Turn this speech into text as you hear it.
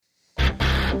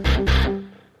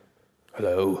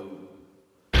Hello?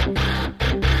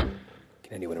 Can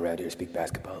anyone around here speak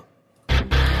basketball?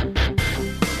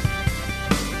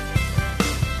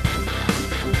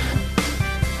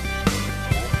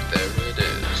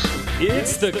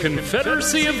 It's the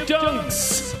Confederacy of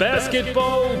Dunks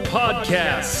Basketball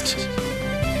Podcast.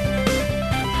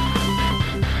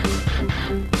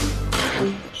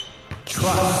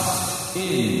 Trust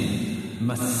in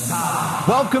Messiah.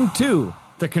 Welcome to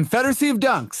the Confederacy of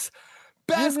Dunks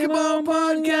Basketball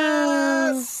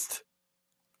Podcast.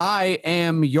 I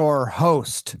am your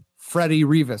host, Freddie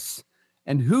Rivas.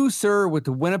 And who, sir, with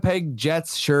the Winnipeg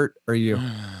Jets shirt are you?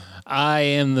 I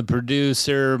am the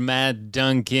producer, Matt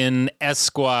Duncan,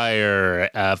 Esquire.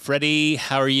 Freddie,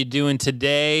 how are you doing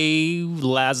today?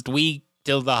 Last week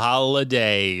till the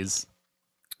holidays.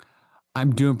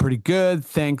 I'm doing pretty good.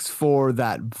 Thanks for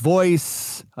that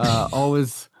voice.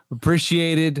 Always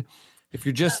appreciated. If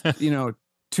you're just,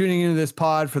 tuning into this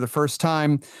pod for the first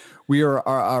time, we are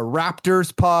a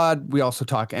Raptors pod. We also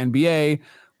talk NBA.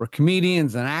 We're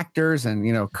comedians and actors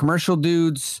and, commercial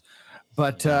dudes.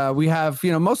 But we have,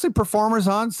 mostly performers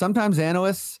on, sometimes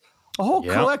analysts, a whole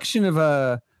collection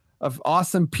of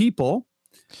awesome people.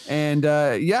 And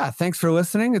thanks for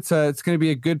listening. It's going to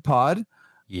be a good pod.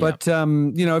 Yep. But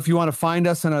if you want to find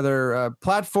us on other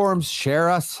platforms, share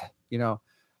us,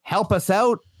 help us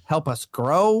out, help us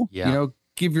grow. Yeah.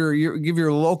 Give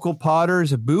your local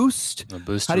podders a boost.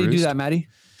 How do you do that, Maddie?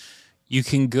 You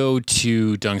can go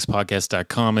to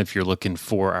dunkspodcast.com if you're looking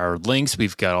for our links.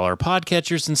 We've got all our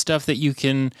podcatchers and stuff that you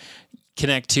can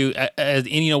connect to. And,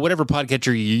 whatever podcatcher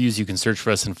you use, you can search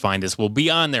for us and find us. We'll be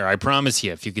on there, I promise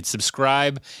you. If you could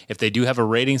subscribe, if they do have a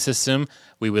rating system,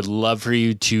 we would love for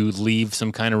you to leave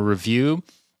some kind of review.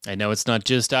 I know it's not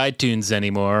just iTunes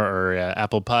anymore or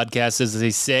Apple Podcasts, as they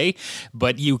say,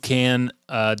 but you can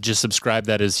just subscribe.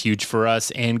 That is huge for us.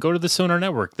 And go to the Sonar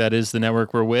Network. That is the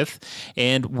network we're with.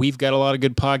 And we've got a lot of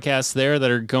good podcasts there that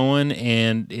are going.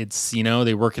 And it's,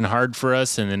 they're working hard for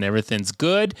us and everything's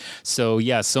good. So,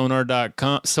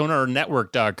 sonar.com,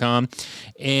 sonarnetwork.com.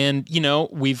 And,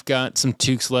 we've got some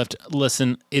toques left.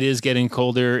 Listen, it is getting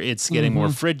colder. It's getting more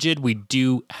frigid. We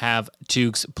do have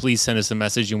toques. Please send us a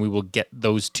message and we will get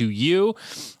those to you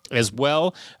as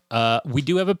well. We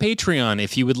do have a Patreon.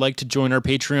 If you would like to join our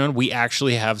Patreon, we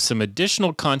actually have some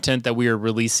additional content that we are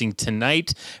releasing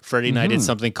tonight. Freddie and I did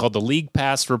something called the League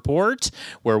Pass Report,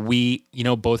 where we,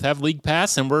 both have League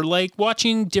Pass and we're like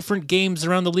watching different games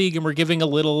around the league and we're giving a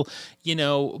little,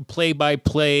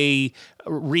 play-by-play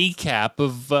recap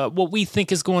of what we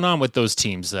think is going on with those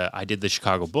teams. I did the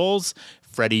Chicago Bulls.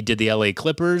 Freddie did the LA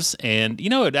Clippers, and,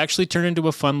 it actually turned into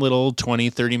a fun little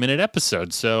 20, 30-minute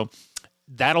episode. So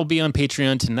that'll be on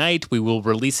Patreon tonight. We will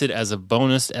release it as a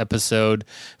bonus episode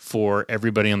for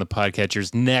everybody on the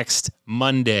podcatchers next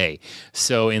Monday.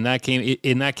 So in that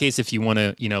case, if you want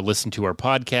to, listen to our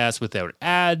podcast without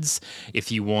ads,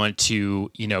 if you want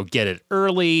to, get it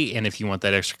early, and if you want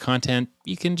that extra content,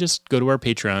 you can just go to our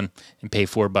Patreon and pay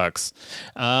 $4.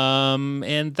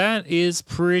 And that is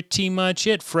pretty much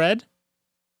it, Fred.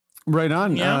 Right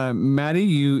on. Yeah. Maddie,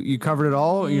 you covered it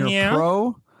all. You're a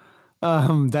pro.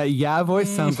 That voice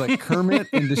sounds like Kermit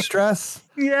in distress.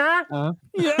 Yeah.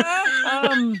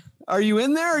 Are you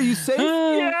in there? Are you safe?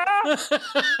 Yeah.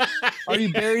 Are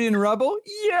you buried in rubble?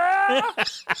 Yeah.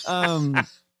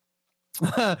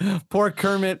 Poor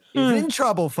Kermit is in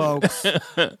trouble, folks.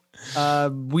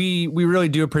 We really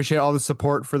do appreciate all the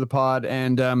support for the pod,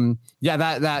 and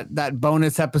that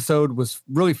bonus episode was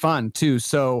really fun too.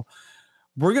 So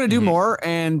we're gonna do more,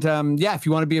 and if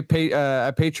you want to be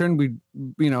a patron, we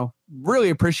really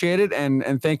appreciate it,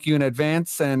 and thank you in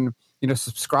advance, and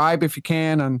subscribe if you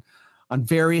can on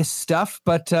various stuff.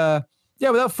 But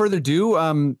without further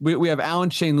ado, we have Alan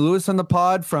Shane Lewis on the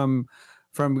pod from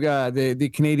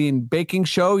the Canadian Baking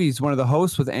Show. He's one of the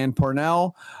hosts with Ann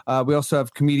Pornell. We also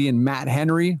have comedian Matt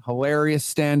Henry, hilarious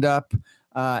stand-up,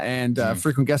 and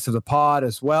frequent guest of the pod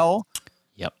as well.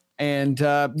 And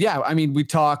we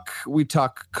talk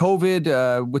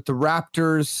COVID with the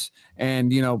Raptors,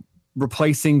 and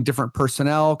replacing different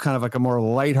personnel, kind of like a more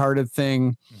lighthearted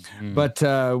thing. But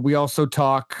we also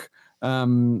talk.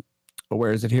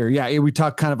 Where is it here? Yeah, we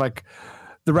talk kind of like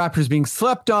the Raptors being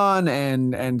slept on,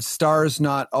 and stars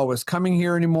not always coming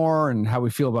here anymore, and how we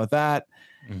feel about that,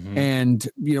 and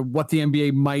what the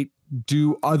NBA might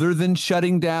do other than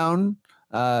shutting down.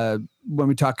 When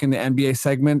we talk in the NBA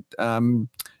segment.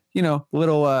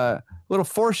 Little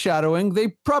foreshadowing. They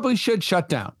probably should shut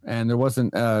down, and there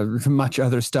wasn't much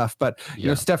other stuff. But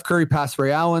Steph Curry passed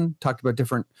Ray Allen. Talked about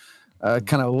different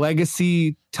kind of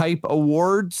legacy type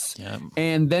awards,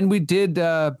 and then we did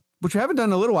which we haven't done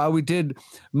in a little while. We did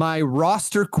my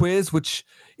roster quiz, which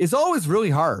is always really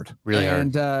hard. Really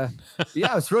hard. And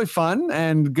yeah, it's really fun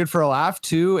and good for a laugh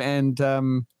too. And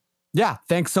yeah,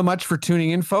 thanks so much for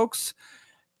tuning in, folks.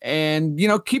 And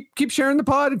keep sharing the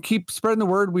pod and keep spreading the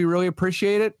word. We really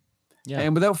appreciate it. Yeah.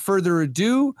 And without further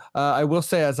ado, I will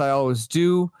say, as I always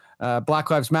do,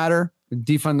 Black Lives Matter,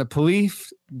 defund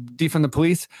the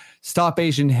police, stop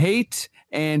Asian hate,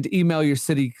 and email your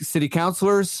city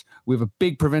councilors. We have a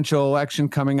big provincial election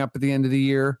coming up at the end of the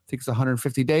year. I think it's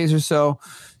 150 days or so.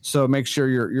 So make sure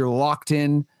you're locked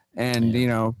in and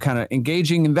kind of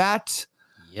engaging in that.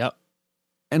 Yep.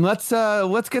 And let's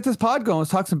get this pod going.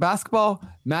 Let's talk some basketball.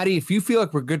 Maddie, if you feel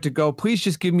like we're good to go, please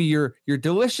just give me your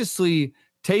deliciously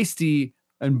tasty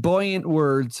and buoyant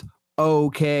words.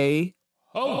 Okay.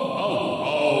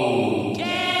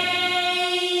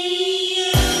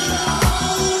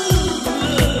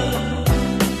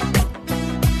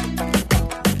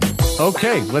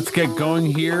 Okay, let's get going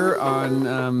here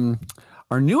on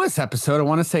our newest episode. I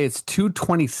want to say it's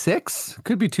 226.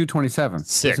 Could be 227.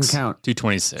 6. Doesn't count.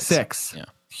 226. 6. Yeah.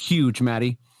 Huge,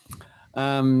 Maddie.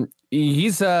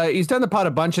 He's done the pod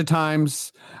a bunch of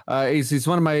times. He's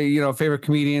one of my favorite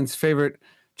comedians,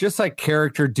 just like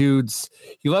character dudes.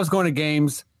 He loves going to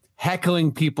games,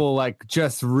 heckling people like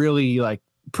just really like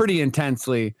pretty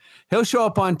intensely. He'll show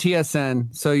up on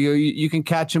TSN, so you can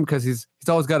catch him because he's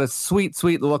always got a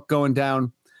sweet look going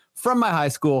down from my high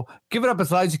school. Give it up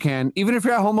as loud as you can, even if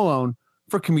you're at home alone,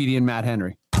 for comedian Matt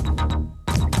Henry.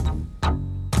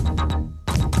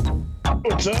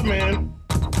 What's up, man?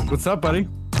 What's up, buddy?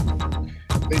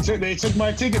 They took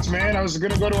my tickets, man. I was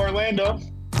gonna go to Orlando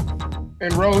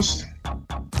and roast,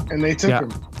 and they took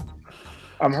them.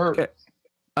 I'm hurt. Okay.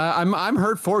 I'm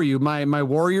hurt for you. My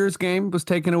Warriors game was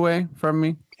taken away from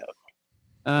me.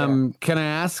 Can I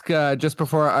ask just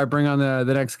before I bring on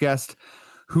the next guest,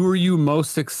 who are you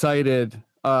most excited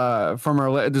from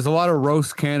Orlando? There's a lot of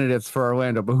roast candidates for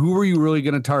Orlando, but who are you really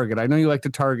going to target? I know you like to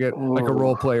target like a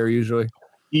role player usually.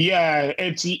 Yeah,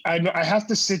 I have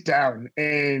to sit down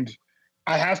and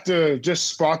I have to just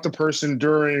spot the person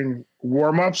during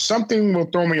warm-ups. Something will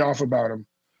throw me off about him.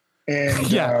 And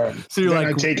so you're then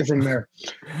like, I take it from there.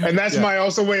 And that's my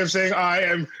also way of saying I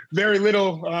am very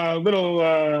little.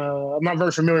 I'm not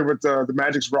very familiar with the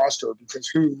Magic's roster, because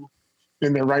who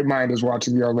in their right mind is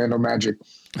watching the Orlando Magic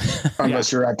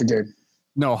unless you're at the game?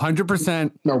 No,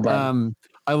 100%. Nobody.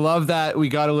 I love that we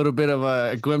got a little bit of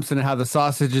a glimpse into how the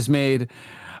sausage is made.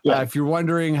 Yeah. If you're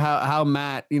wondering how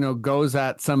Matt goes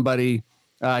at somebody,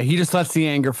 he just lets the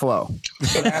anger flow.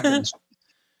 It happens.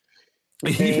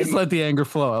 He just let the anger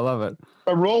flow. I love it.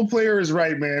 A role player is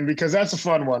right, man, because that's a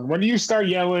fun one. When you start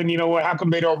yelling, how come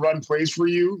they don't run plays for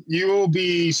you? You will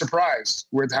be surprised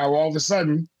with how all of a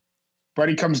sudden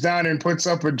Buddy comes down and puts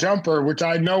up a jumper, which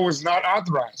I know is not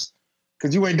authorized,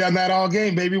 because you ain't done that all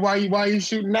game, baby. Why you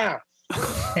shooting now?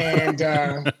 And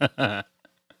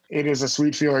it is a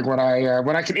sweet feeling when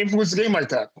I can influence the game like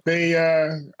that.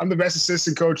 I'm the best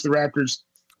assistant coach the Raptors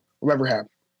will ever have.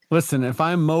 Listen, if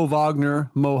I'm Mo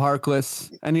Wagner, Mo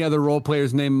Harkless, any other role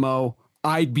players named Mo,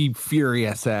 I'd be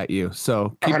furious at you.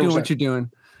 So keep 100%. Doing what you're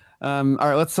doing. All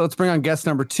right, let's bring on guest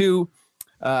number 2.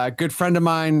 A good friend of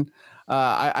mine.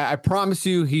 I promise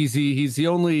you, he's the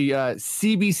only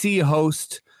CBC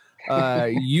host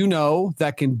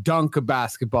that can dunk a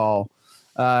basketball.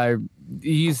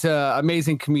 He's an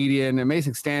amazing comedian,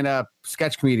 amazing stand-up,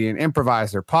 sketch comedian,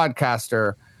 improviser,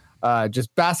 podcaster.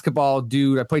 Just basketball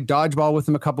dude. I played dodgeball with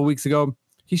him a couple weeks ago.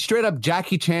 He straight up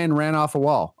Jackie Chan ran off a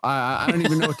wall. I don't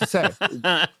even know what to say.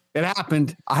 It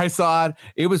happened. I saw it.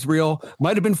 It was real.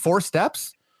 Might have been 4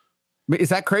 steps. Is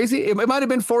that crazy? It might have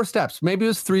been 4 steps. Maybe it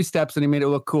was 3 steps and he made it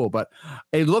look cool, but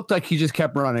it looked like he just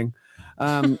kept running.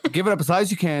 Give it up as high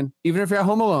as you can, even if you're at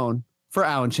home alone, for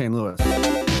Alan Shane Lewis.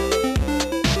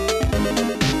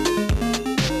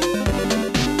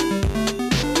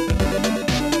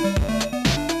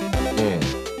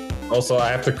 Also, I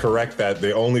have to correct that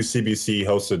the only CBC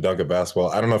hosted dunk of basketball.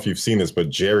 I don't know if you've seen this, but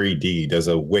Jerry D does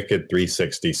a wicked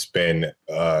 360 spin,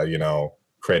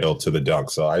 cradle to the dunk.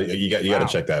 So you got to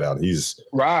check that out.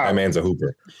 That man's a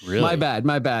hooper. Really?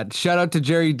 My bad. Shout out to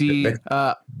Jerry D.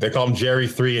 They call him Jerry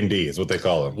 3 and D is what they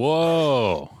call him.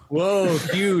 Whoa,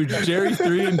 huge. Jerry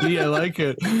 3 and D. I like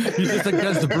it. He just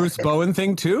does the Bruce Bowen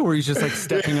thing too, where he's just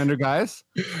stepping under guys.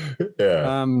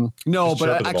 Yeah. No,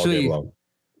 but actually,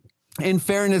 in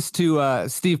fairness to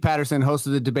Steve Patterson, host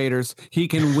of the Debaters, he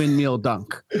can windmill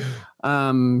dunk. He's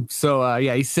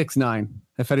 6'9".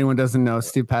 If anyone doesn't know,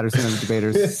 Steve Patterson of the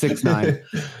Debaters, 6'9".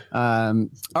 All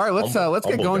right, let's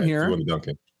get going here.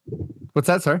 What's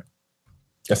that, sir?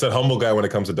 I said humble guy when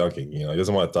it comes to dunking. He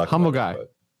doesn't want to talk. Humble guy.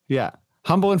 Yeah.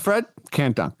 Humble and Fred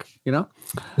can't dunk, you know?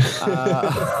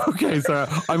 Okay, so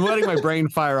I'm letting my brain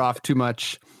fire off too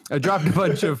much. I dropped a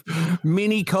bunch of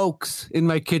mini Cokes in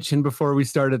my kitchen before we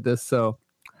started this, so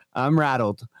I'm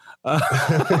rattled.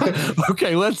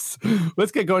 Okay, let's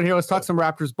get going here. Let's talk some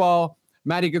Raptors ball.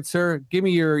 Matty, good sir, give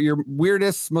me your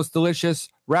weirdest, most delicious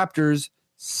Raptors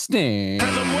sting.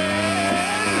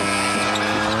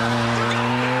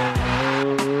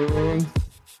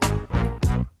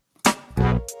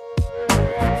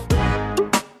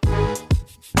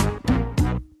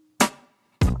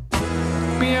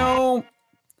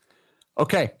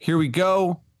 Okay, here we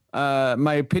go.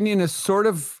 My opinion is sort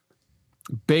of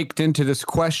baked into this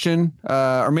question,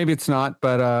 or maybe it's not,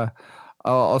 but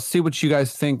I'll see what you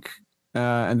guys think,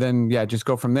 and then just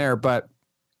go from there. But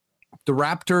the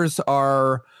Raptors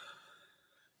are,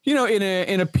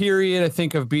 in a period, I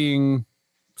think, of being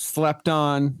slept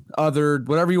on, othered,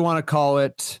 whatever you want to call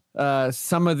it.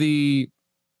 Some of the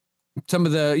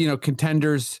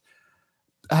contenders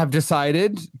have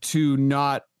decided to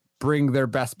not bring their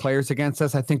best players against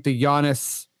us. I think the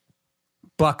Giannis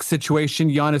Bucks situation,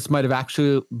 Giannis might have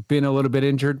actually been a little bit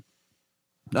injured.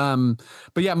 But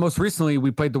yeah, most recently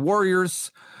we played the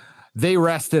Warriors. They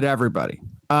rested everybody.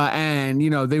 And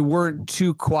they weren't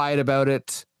too quiet about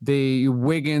it. The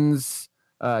Wiggins,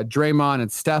 Draymond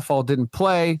and Steph all didn't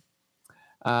play.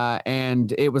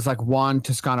 And it was like Juan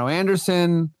Toscano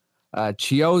Anderson,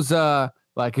 Chiozza.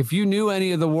 Like, if you knew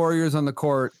any of the Warriors on the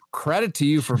court, credit to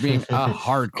you for being a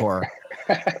hardcore.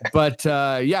 But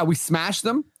we smashed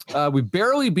them. We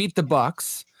barely beat the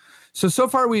Bucks. So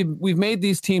far we've made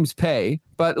these teams pay.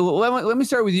 But let me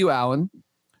start with you, Alan.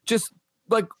 Just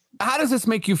like, how does this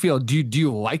make you feel? Do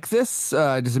you like this?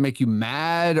 Does it make you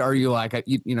mad? Are you like, where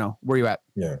are you at?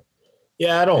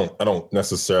 Yeah. I don't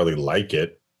necessarily like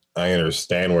it. I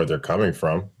understand where they're coming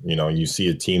from. You see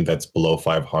a team that's below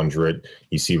 500.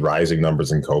 You see rising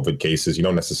numbers in COVID cases. You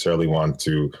don't necessarily want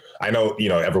to. I know,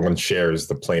 everyone shares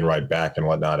the plane ride back and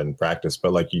whatnot in practice,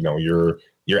 but you're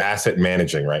asset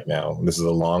managing right now. This is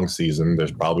a long season. There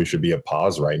probably should be a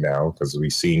pause right now because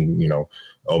we've seen,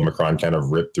 Omicron kind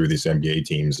of rip through these NBA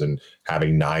teams and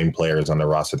having 9 players on the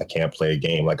roster that can't play a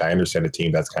game. Like, I understand a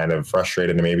team that's kind of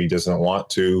frustrated and maybe doesn't want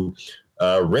to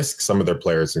risk some of their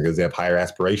players because they have higher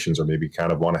aspirations, or maybe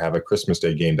kind of want to have a Christmas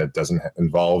Day game that doesn't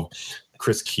involve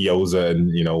Chris Chiozza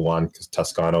and Juan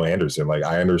Toscano Anderson. Like,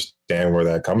 I understand where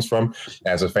that comes from.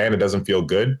 As a fan, it doesn't feel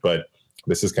good, but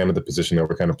this is kind of the position that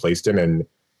we're kind of placed in, and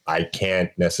I can't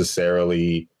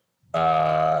necessarily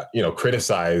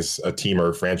criticize a team or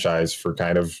a franchise for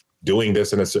kind of doing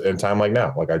this in a time like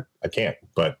now. Like, I can't,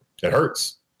 but it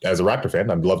hurts. As a Raptor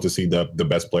fan, I'd love to see the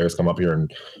best players come up here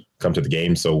and come to the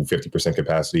game so 50%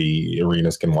 capacity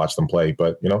arenas can watch them play.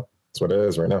 But, that's what it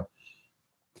is right now.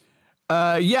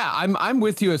 I'm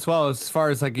with you as well, as far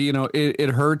as like, it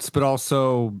hurts, but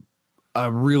also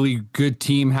a really good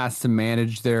team has to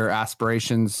manage their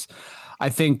aspirations. I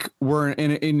think we're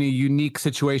in a unique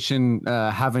situation,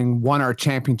 having won our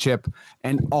championship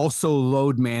and also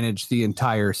load manage the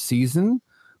entire season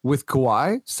with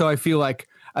Kawhi. So I feel like,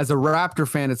 as a Raptor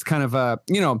fan, it's kind of a,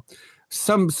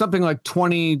 something like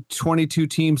 20, 22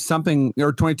 teams, something,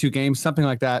 or 22 games, something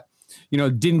like that,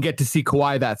 didn't get to see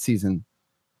Kawhi that season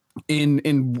in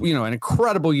an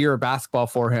incredible year of basketball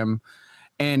for him.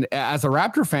 And as a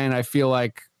Raptor fan, I feel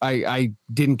like I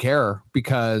didn't care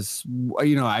because,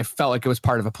 I felt like it was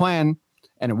part of a plan,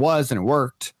 and it was, and it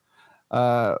worked.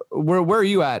 Where are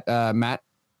you at, Matt?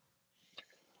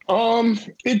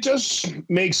 It just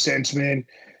makes sense, man.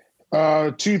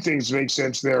 Two things make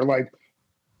sense there. Like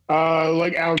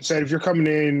Alan said, if you're coming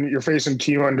in, you're facing a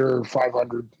team under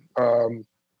 500.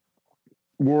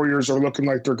 Warriors are looking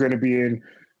like they're going to be in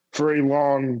for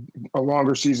a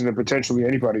longer season than potentially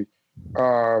anybody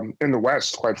in the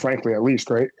West, quite frankly, at least,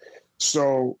 right?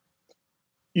 So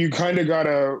you kind of got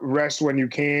to rest when you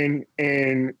can.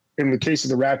 And in the case of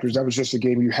the Raptors, that was just a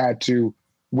game you had to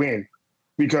win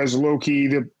because low-key,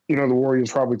 the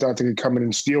Warriors probably thought they could come in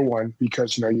and steal one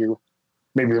because, you're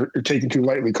taking too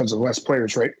lightly because of less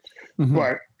players, right? Mm-hmm.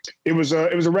 But it was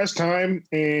a rest time,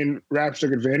 and Raps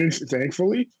took advantage,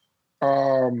 thankfully,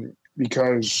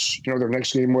 because, their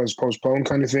next game was postponed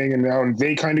kind of thing, and now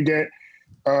they kind of get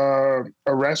a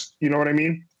rest, you know what I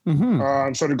mean?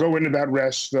 Mm-hmm. So to go into that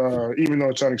rest, even though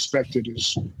it's unexpected,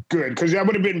 is good because that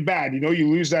would have been bad. You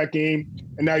lose that game,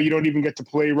 and now you don't even get to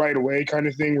play right away kind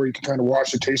of thing where you can kind of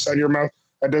wash the taste out of your mouth.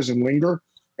 That doesn't linger,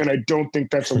 and I don't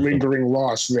think that's a lingering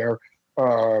loss there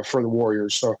for the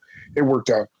Warriors. So it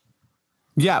worked out.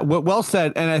 Yeah, well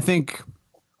said. And I think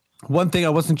one thing I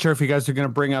wasn't sure if you guys are going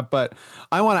to bring up, but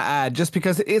I want to add just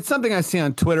because it's something I see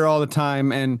on Twitter all the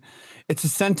time, and it's a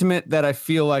sentiment that I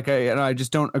feel like I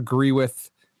just don't agree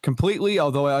with completely,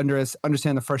 although I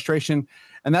understand the frustration.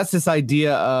 And that's this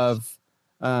idea of,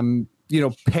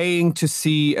 paying to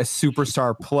see a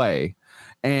superstar play,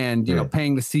 and,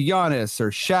 paying to see Giannis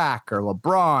or Shaq or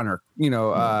LeBron or,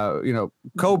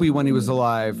 Kobe when he was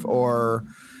alive, or,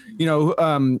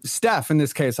 Steph in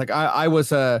this case. Like I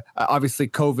was obviously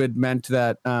COVID meant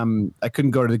that I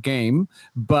couldn't go to the game,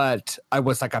 but I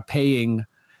was like a paying,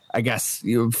 I guess,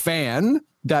 fan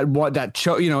that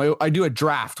show, I do a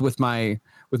draft with my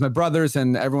brothers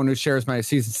and everyone who shares my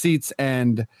season seats.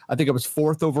 And I think I was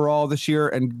 4th overall this year,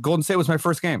 and Golden State was my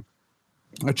first game.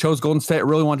 I chose Golden State. I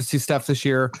really wanted to see Steph this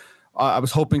year. I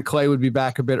was hoping Clay would be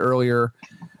back a bit earlier,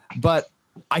 but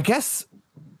I guess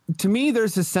to me,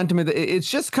 there's this sentiment that it's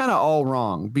just kind of all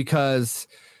wrong, because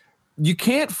you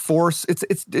can't force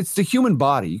it's the human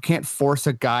body. You can't force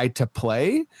a guy to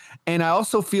play. And I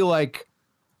also feel like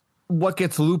what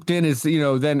gets looped in is,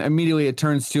 then immediately it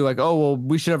turns to like, oh, well,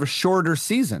 we should have a shorter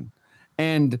season.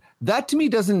 And that to me I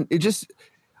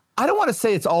don't want to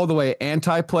say it's all the way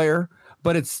anti-player,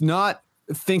 but it's not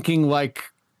thinking like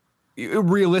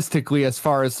realistically as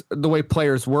far as the way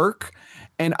players work.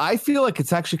 And I feel like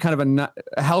it's actually kind of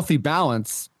a healthy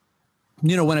balance.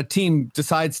 When a team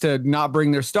decides to not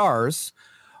bring their stars,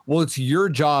 well, it's your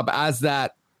job as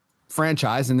that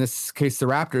franchise, in this case the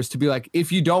Raptors, to be like,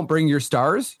 if you don't bring your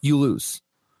stars, you lose.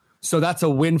 So that's a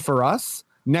win for us.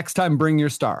 Next time, bring your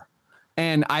star.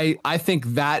 And I think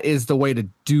that is the way to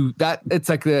do that. It's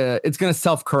like it's going to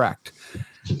self-correct.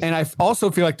 And I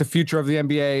also feel like the future of the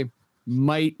NBA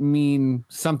might mean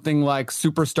something like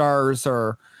superstars,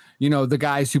 or the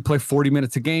guys who play 40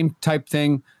 minutes a game type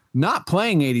thing, not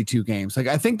playing 82 games. Like,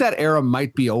 I think that era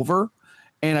might be over,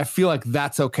 and I feel like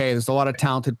that's okay. There's a lot of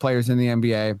talented players in the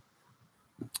NBA.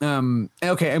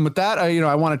 Okay. And with that,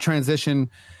 I want to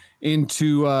transition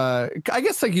into, I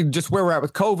guess, like just where we're at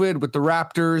with COVID, with the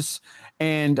Raptors.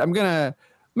 And I'm going to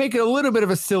make it a little bit of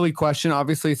a silly question.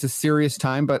 Obviously it's a serious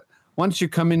time, but once you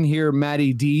come in here,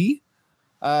 Matty D.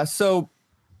 So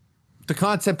the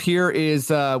concept here is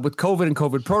with COVID and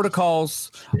COVID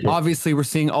protocols, obviously we're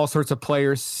seeing all sorts of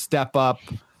players step up.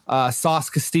 Sauce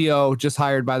Castillo just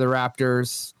hired by the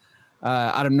Raptors.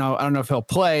 I don't know if he'll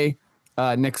play.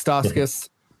 Nick Stauskas.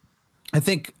 I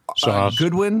think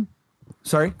Goodwin.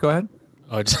 Sorry, go ahead.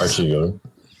 Archie Goodwin.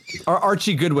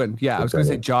 Archie Goodwin. Yeah, I was going to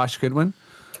say Josh Goodwin.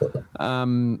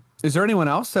 Is there anyone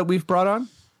else that we've brought on?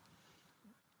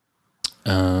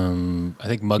 I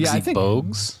think Muggsy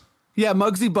Bogues. Yeah,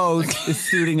 Muggsy Bogues is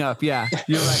suiting up. Yeah,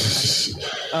 you're right.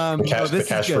 The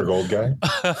cash for gold guy.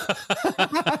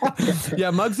 Yeah,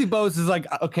 Muggsy Bogues is like,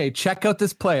 okay, check out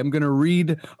this play. I'm going to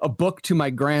read a book to my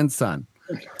grandson.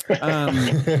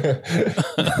 Okay.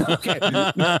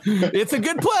 It's a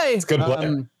good play. It's a good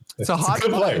play. It's a hot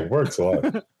good play. It works a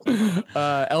lot.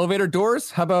 Elevator doors.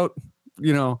 How about,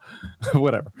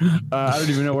 whatever. I don't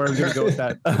even know where I'm going to go with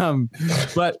that.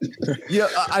 But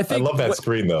I think I love that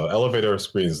screen though. Elevator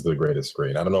screen is the greatest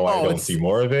screen. I don't know why I don't see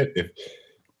more of it. It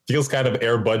feels kind of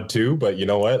Air Bud too, but you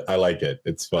know what? I like it.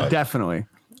 It's fun. Definitely.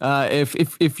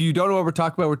 If you don't know what we're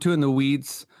talking about, we're too in the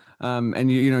weeds.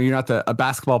 And you're not a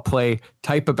basketball play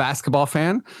type of basketball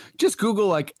fan, just Google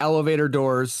like elevator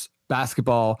doors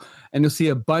basketball, and you'll see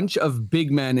a bunch of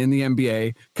big men in the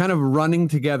NBA kind of running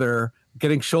together,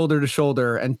 getting shoulder to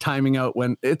shoulder and timing out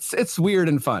when it's weird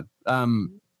and fun. But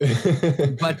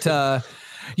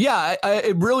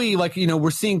it really, like,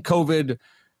 we're seeing COVID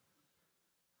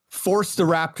force the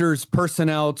Raptors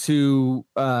personnel to,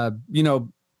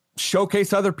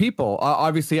 showcase other people.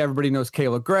 Obviously, everybody knows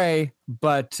Kayla Gray,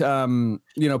 but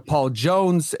Paul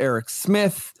Jones, Eric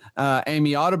Smith,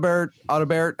 Amy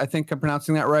Audibert. I think I'm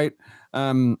pronouncing that right.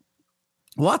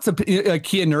 Lots of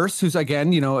Kia Nurse, who's again,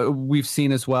 we've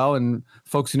seen as well, and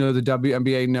folks who know the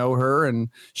WNBA know her, and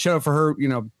shout out for her,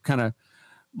 kind of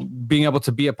being able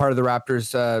to be a part of the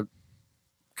Raptors,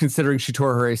 considering she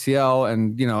tore her ACL,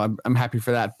 and I'm happy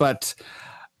for that. But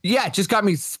yeah, it just got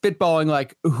me spitballing,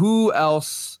 like, who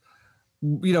else?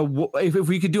 If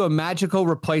we could do a magical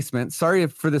replacement, sorry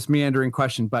for this meandering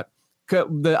question, but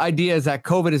the idea is that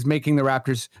COVID is making the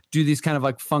Raptors do these kind of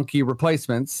like funky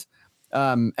replacements.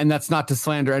 And that's not to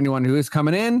slander anyone who is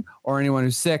coming in or anyone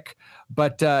who's sick,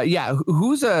 but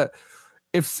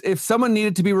if someone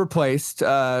needed to be replaced,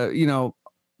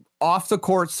 off the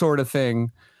court sort of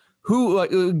thing,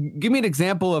 give me an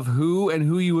example of who and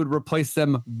who you would replace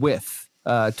them with.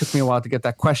 It took me a while to get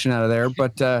that question out of there,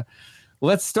 but,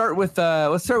 let's start with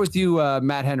you,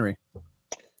 Matt Henry.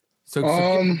 So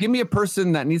give me a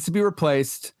person that needs to be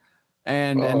replaced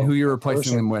and who you're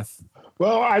replacing them with.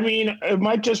 Well, I mean, it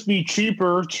might just be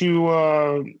cheaper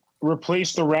to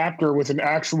replace the raptor with an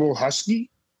actual husky.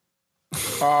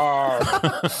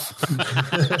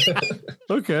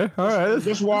 Okay, all right.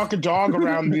 Just walk a dog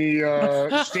around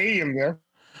the stadium there.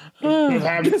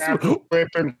 Have an apple whip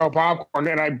and sell popcorn,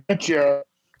 and I bet you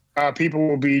people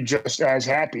will be just as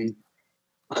happy.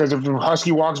 Because if the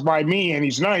husky walks by me and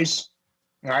he's nice,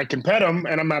 and I can pet him,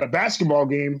 and I'm at a basketball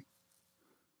game,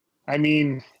 I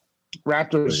mean,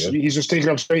 Raptors, he's just taking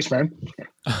up space, man.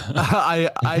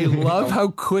 I love how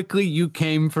quickly you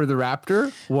came for the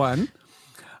raptor, one.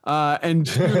 And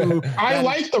two, I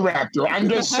like the raptor. I'm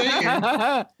just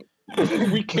saying.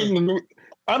 We can.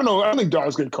 I don't know. I don't think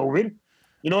dogs get COVID.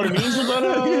 You know what I mean? So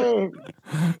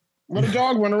let a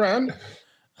dog run around,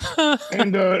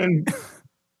 and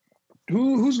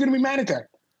who's going to be mad at that?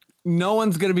 No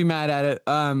one's going to be mad at it.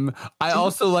 I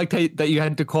also liked that you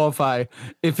had to qualify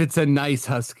if it's a nice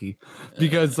husky,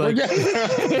 because like if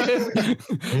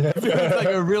it's like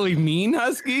a really mean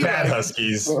husky, Bad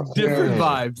huskies. different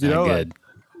vibes. You know. Good.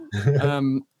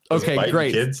 Okay, Fighting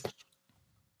great. kids.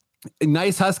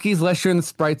 Nice huskies, unless you're in the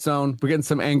Sprite Zone. We're getting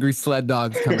some angry sled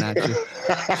dogs coming at you.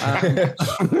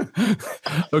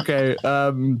 Okay,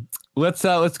 let's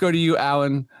go to you,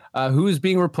 Alan. Who's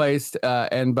being replaced,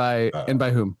 and by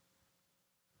whom?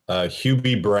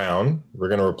 Hubie Brown. We're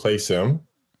going to replace him,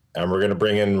 and we're going to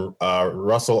bring in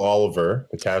Russell Oliver,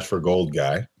 the Cash for Gold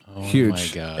guy. Oh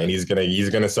Huge. my God. And he's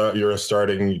gonna start your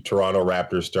starting Toronto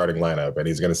Raptors starting lineup, and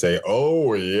he's gonna say,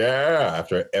 "Oh yeah,"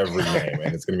 after every name,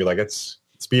 and it's gonna be like, "It's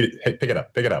speed it, hey, pick it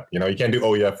up." You know, you can't do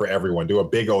 "Oh yeah" for everyone. Do a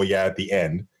big "Oh yeah" at the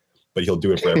end, but he'll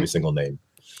do it for every single name,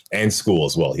 and school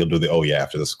as well. He'll do the "Oh yeah"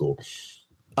 after the school.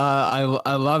 I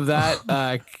love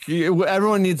that.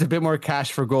 Everyone needs a bit more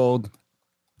Cash for Gold.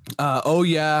 Oh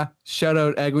yeah, shout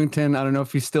out Eglinton. I don't know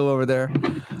if he's still over there,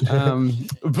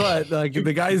 but like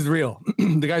the guy's real.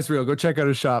 The guy's real. Go check out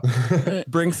his shop.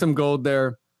 Bring some gold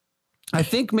there. I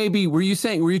think maybe were you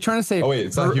trying to say? Oh wait,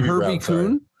 it's not Hubie Herbie Brown, sorry.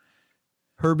 Kuhn.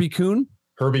 Herbie Kuhn.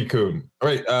 Herbie Kuhn. All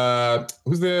right,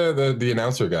 who's the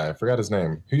announcer guy? I forgot his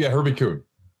name. Yeah, Herbie Kuhn.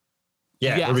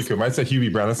 Yeah, Yes. Herbie Kuhn. I said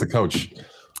Hubie Brown. That's the coach.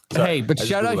 Hey, but I just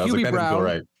shout out Googled it. I was Hubie like, that didn't Brown. feel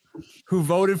right. Who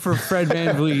voted for Fred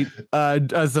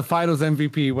VanVleet as the Finals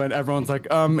MVP when everyone's like,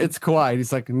 it's Kawhi.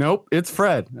 He's like, nope, it's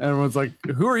Fred. And everyone's like,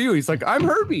 who are you? He's like, I'm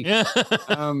Herbie. It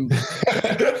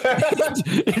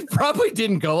probably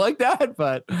didn't go like that,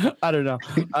 but I don't know.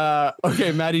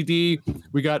 Okay, Matty D.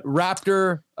 We got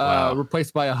Raptor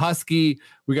replaced by a Husky.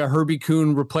 We got Herbie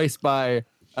Kuhn replaced by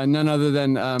none other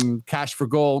than Cash for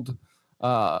Gold.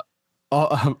 Oliver.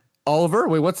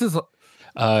 Wait, what's his?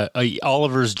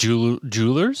 Oliver's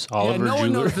Jewelers. Oliver no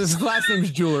one knows Jewelers. his last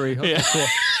name's Jewelry. Okay, Yeah. cool.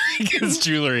 It's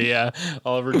jewelry, yeah.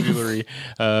 Oliver Jewelry.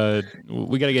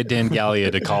 We got to get Dan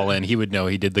Gallia to call in. He would know.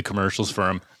 He did the commercials for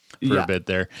him for a bit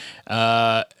there.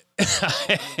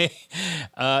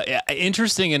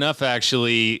 Interesting enough,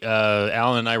 actually,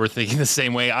 Alan and I were thinking the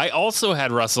same way. I also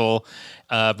had Russell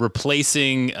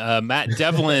replacing Matt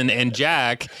Devlin and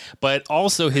Jack, but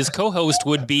also his co-host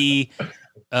would be.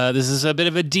 This is a bit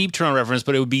of a deep Toronto reference,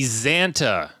 but it would be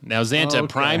Xanta. Now, Xanta,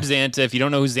 Prime Xanta, if you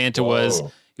don't know who Xanta was, he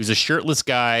was a shirtless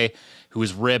guy who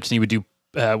was ripped, and he would do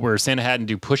wear Santa hat and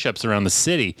do push-ups around the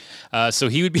city. So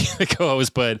he would be the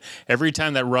co-host, but every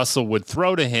time that Russell would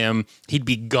throw to him, he'd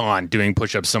be gone doing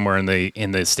push-ups somewhere in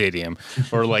the stadium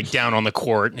or like down on the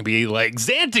court, and be like,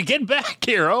 Xanta, get back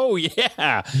here. Oh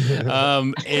yeah.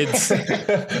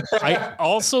 I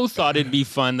also thought it'd be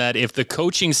fun that if the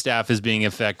coaching staff is being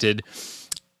affected,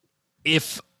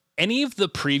 if any of the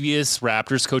previous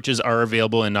Raptors coaches are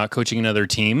available and not coaching another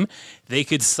team, they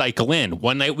could cycle in.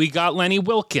 One night we got Lenny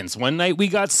Wilkins. One night we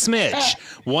got Smitch.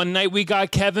 One night we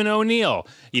got Kevin O'Neill.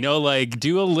 You know, like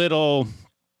do a little,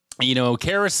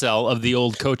 carousel of the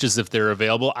old coaches if they're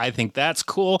available. I think that's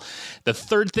cool. The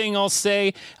third thing I'll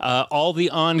say, all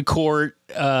the on-court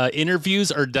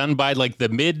interviews are done by like the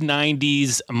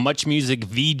mid-90s Much Music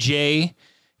VJ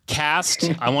cast.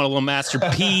 I want a little Master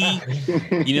P,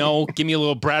 give me a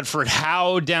little Bradford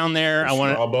Howe down there. I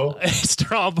want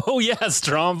Strombo, yeah,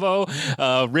 Strombo,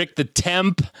 Rick the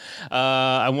Temp.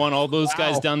 I want all those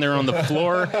guys down there on the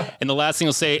floor. And the last thing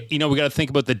I'll say, we got to think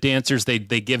about the dancers. They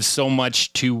give so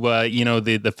much to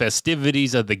the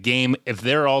festivities of the game. If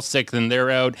they're all sick, then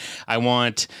they're out. I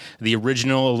want the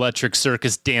original Electric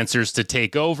Circus dancers to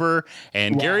take over.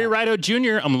 And Gary Rideout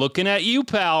Jr., I'm looking at you,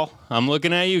 pal. I'm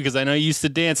looking at you because I know you used to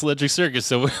dance Electric Circus,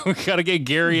 so we got to get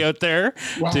Gary out there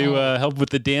to help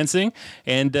with the dancing,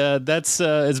 and that's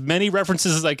as many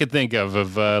references as I could think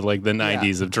of like the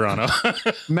 '90s of Toronto.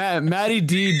 Matty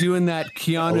D doing that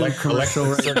Keanu commercial.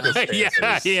 Right? Yeah,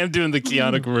 I am doing the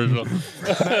Keanu commercial.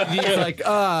 Matty D's like,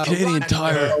 Canadian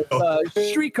Tire,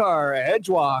 streetcar,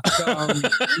 edgewalk,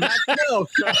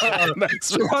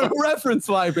 Toronto Reference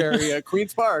Library,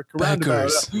 Queens Park,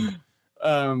 roundabout.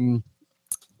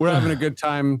 We're having a good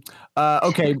time.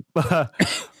 Okay.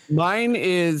 Mine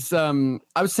is, I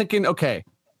was thinking, okay,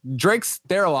 Drake's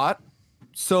there a lot.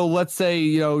 So let's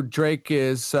say, Drake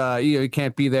is, he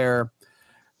can't be there.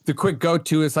 The quick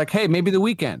go-to is like, hey, maybe The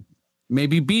Weeknd,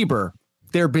 maybe Bieber.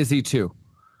 They're busy too.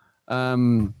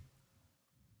 Sorry,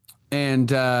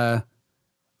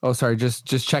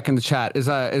 just checking the chat.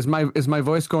 Is my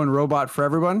voice going robot for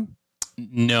everyone?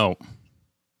 No.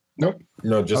 Nope.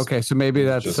 No, just okay. So maybe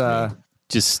that's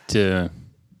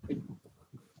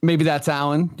maybe that's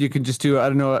Alan. You could just do, I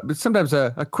don't know, but sometimes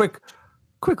a quick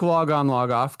log on,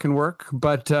 log off can work.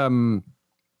 But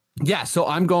yeah, so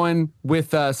I'm going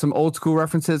with some old school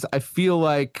references. I feel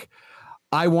like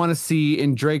I want to see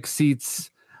in Drake's seats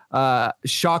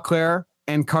Choclair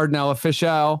and Cardinal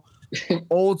Official,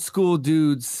 old school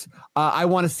dudes. I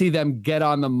want to see them get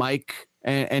on the mic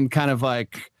and kind of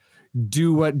like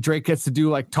do what Drake gets to do,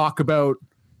 like talk about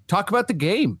the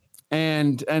game.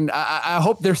 And I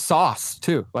hope they're sauce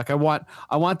too. Like I want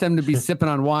them to be sipping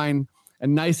on wine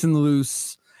and nice and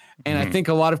loose. And I think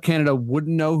a lot of Canada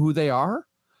wouldn't know who they are,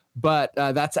 but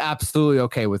that's absolutely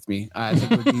okay with me. I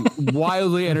think it would be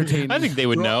wildly entertaining. I think they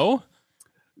would know.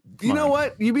 You know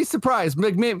what? You'd be surprised.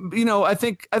 Like, I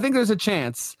think there's a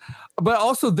chance, but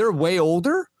also they're way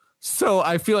older. So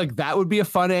I feel like that would be a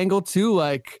fun angle too.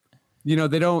 Like, they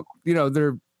don't,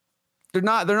 they're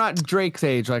not Drake's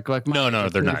age. Like no,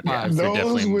 they're not. Yeah,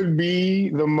 those would be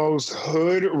the most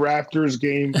hood Raptors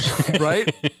games,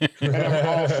 right? And I'm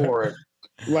all for it.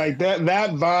 Like that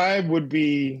vibe would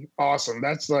be awesome.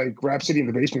 That's like Rap City in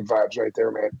the Basement vibes right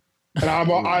there, man. And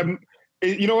I'm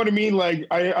you know what I mean? Like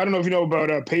I don't know if you know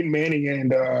about Peyton Manning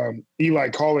and Eli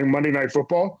calling Monday Night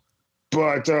Football,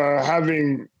 but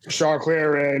having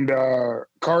Choclair and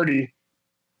Cardi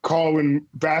calling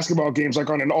basketball games like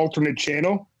on an alternate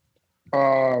channel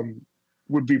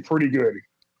would be pretty good.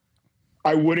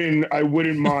 I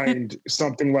wouldn't mind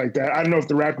something like that. I don't know if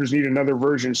the Raptors need another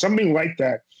version, something like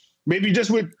that. Maybe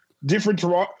just with different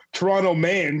Toronto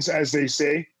mans, as they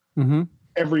say,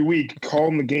 every week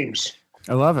calling the games.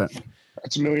 I love it.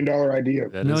 That's $1 million idea.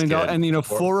 $1 million, and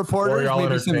full reporters. For y'all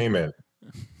entertainment.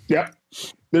 Yep,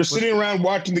 they're sitting around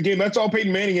watching the game. That's all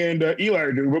Peyton Manning and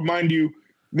Eli do. But mind you,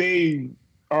 they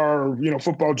are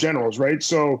football generals, right?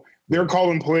 So they're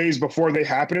calling plays before they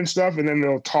happen and stuff, and then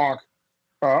they'll talk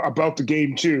about the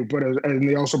game too. But and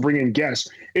they also bring in guests.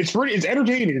 It's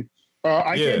entertaining.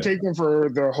 I can't take them for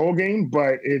the whole game,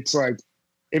 but it's like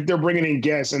if they're bringing in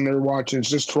guests and they're watching, it's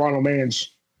just Toronto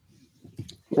mans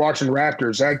watching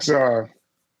Raptors. That's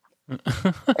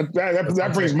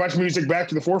that brings much music back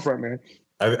to the forefront, man.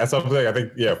 That's something I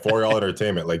think, for y'all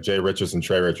entertainment, like Jay Richards and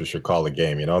Trey Richards should call a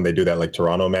game, and they do that like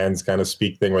Toronto mans kind of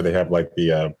speak thing where they have like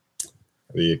the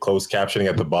closed captioning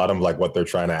at the bottom, like what they're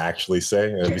trying to actually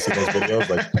say. Have you seen those videos?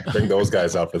 Like bring those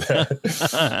guys out for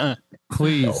that.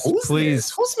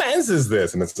 Please. Whose man's is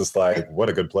this? And it's just like, what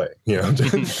a good play.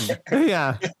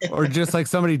 Yeah. Or just like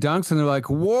somebody dunks and they're like,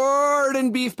 Ward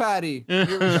and beef patty. Here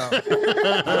we go.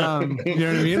 You know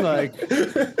what I mean? Like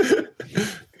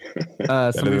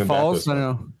somebody falls. I don't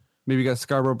know. Maybe you got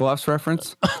Scarborough Bluffs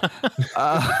reference.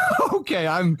 Okay,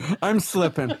 I'm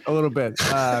slipping a little bit.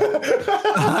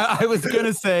 I was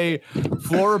gonna say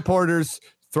floor reporters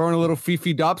throwing a little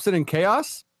Fifi Dobson in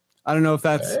chaos. I don't know if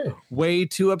that's way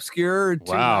too obscure or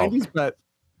too 90s, but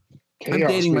chaos, I'm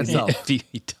dating myself.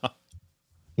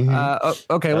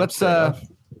 Okay, let's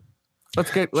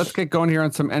get going here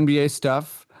on some NBA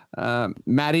stuff.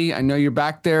 Maddie, I know you're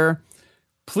back there.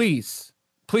 Please,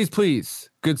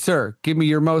 good sir, give me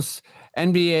your most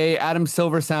NBA Adam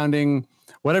Silver sounding,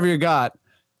 whatever you got.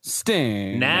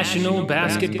 Sting. National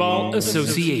Basketball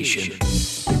Association.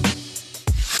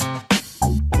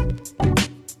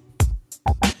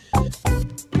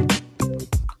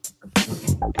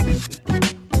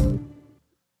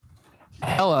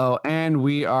 Hello, and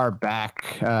we are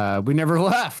back. We never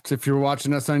left. If you're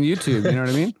watching us on YouTube, you know what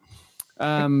I mean.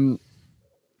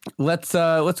 Let's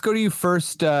go to you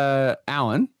first,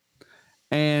 Alan.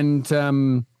 And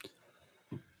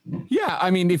yeah,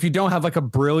 I mean, if you don't have like a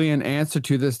brilliant answer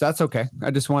to this, that's okay.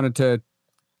 I just wanted to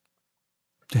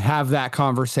have that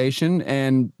conversation.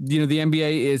 And the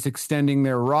NBA is extending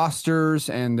their rosters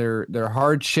and their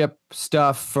hardship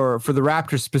stuff for the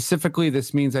Raptors specifically.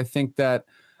 This means I think that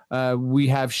we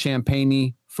have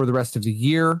Champagny for the rest of the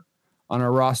year on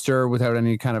our roster without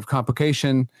any kind of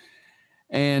complication.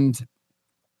 And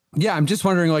yeah, I'm just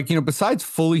wondering, besides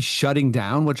fully shutting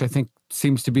down, which I think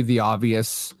seems to be the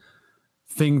obvious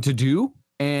thing to do,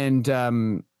 and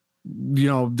they're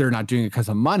not doing it because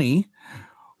of money.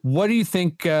 What do you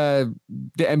think the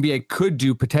NBA could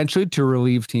do potentially to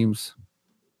relieve teams?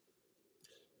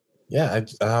 Yeah,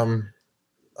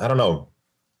 I don't know.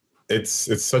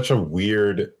 It's such a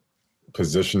weird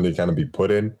position to kind of be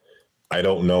put in. I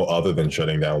don't know, other than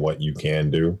shutting down, what you can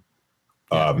do.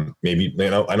 Maybe,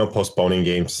 I know postponing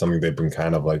games is something they've been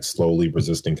kind of like slowly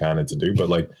resisting kind of to do,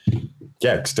 but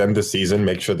extend the season,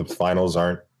 make sure the finals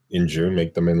aren't in June,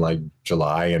 make them in like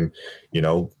July, and,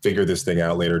 figure this thing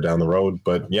out later down the road.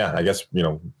 But yeah, I guess,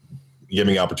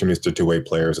 giving opportunities to two-way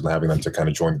players and having them to kind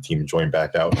of join the team and join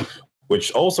back out,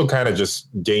 which also kind of just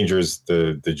endangers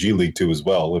the G League too as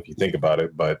well, if you think about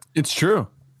it. But it's true.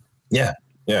 Yeah.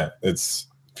 It's,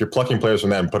 if you're plucking players from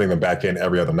that and putting them back in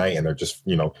every other night and they're just,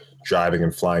 driving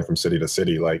and flying from city to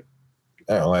city, I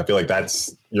don't know, I feel like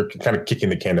you're kind of kicking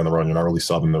the can down the road. You're not really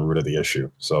solving the root of the issue.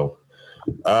 So,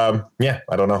 I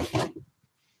don't know.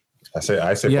 I say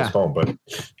postpone, but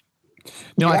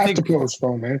no, I think to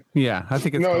postpone, man. Yeah, I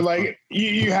think it's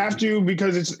you have to,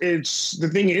 because it's the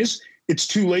thing is, it's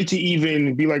too late to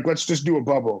even be like, let's just do a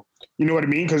bubble. You know what I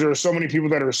mean? Because there are so many people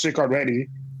that are sick already.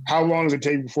 How long does it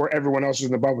take before everyone else is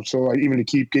in the bubble? So even to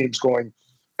keep games going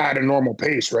at a normal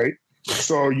pace, right?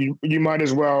 So you might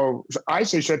as well, I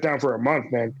say, shut down for a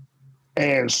month, man,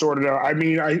 and sort it out. I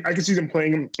mean, I can see them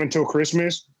playing until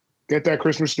Christmas, get that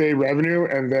Christmas Day revenue,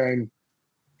 and then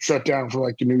shut down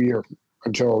for the new year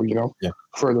until,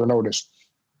 further notice.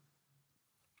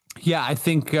 Yeah, I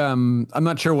think I'm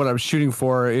not sure what I was shooting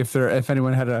for. If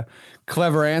anyone had a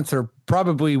clever answer,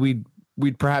 probably we'd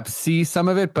perhaps see some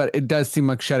of it, but it does seem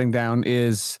like shutting down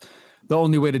is the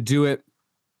only way to do it.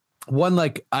 One,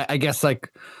 I guess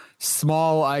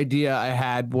small idea I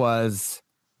had was,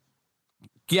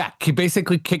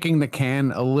 basically kicking the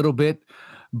can a little bit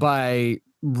by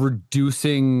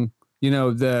reducing,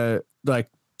 the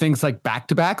things like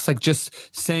back-to-backs, just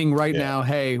saying now,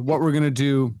 hey, what we're going to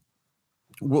do,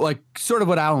 sort of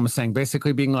what Alan was saying,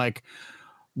 basically being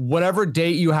whatever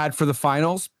date you had for the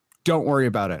finals, don't worry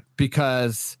about it,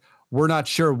 because we're not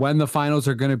sure when the finals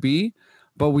are going to be,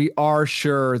 but we are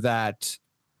sure that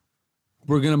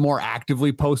we're going to more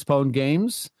actively postpone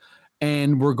games,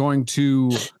 and we're going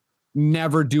to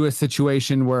never do a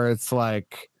situation where it's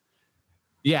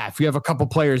if you have a couple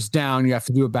players down, you have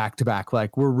to do a back-to-back.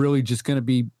 We're really just going to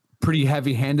be pretty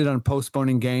heavy-handed on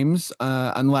postponing games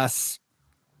unless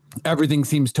everything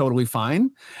seems totally fine,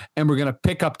 and we're going to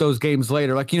pick up those games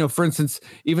later. For instance,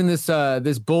 even this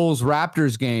Bulls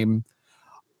Raptors game,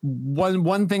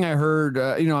 one thing I heard,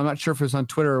 I'm not sure if it was on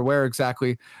Twitter or where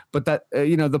exactly, but that,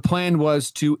 the plan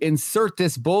was to insert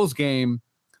this Bulls game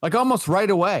almost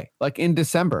right away, in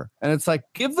December. And it's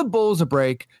give the Bulls a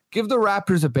break, give the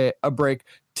Raptors a break,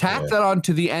 tack that on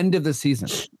to the end of the season.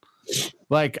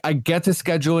 I get the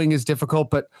scheduling is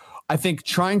difficult, but I think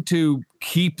trying to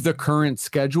keep the current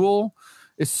schedule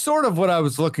is sort of what I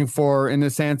was looking for in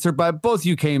this answer, but both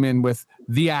you came in with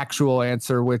the actual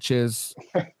answer, which is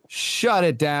shut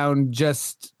it down.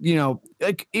 Just,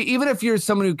 even if you're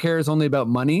someone who cares only about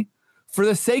money, for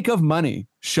the sake of money,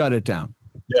 shut it down.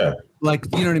 Yeah. You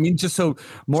know what I mean? Just so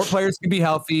more players can be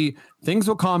healthy, things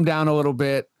will calm down a little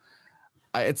bit.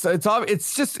 It's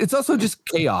also just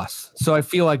chaos. So I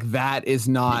feel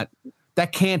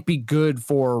that can't be good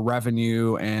for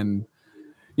revenue. And,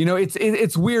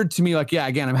 it's weird to me.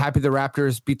 Again, I'm happy the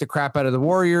Raptors beat the crap out of the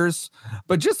Warriors,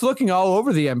 but just looking all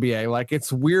over the NBA,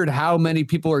 it's weird how many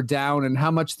people are down and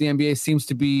how much the NBA seems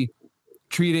to be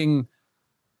treating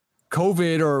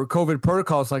COVID or COVID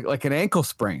protocols like an ankle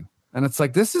sprain. And it's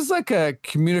this is a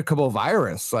communicable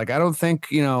virus. I don't think,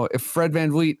 if Fred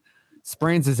VanVleet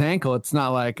sprains his ankle, it's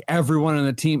not everyone on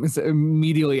the team is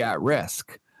immediately at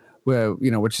risk,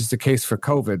 which is the case for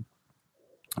COVID.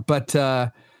 But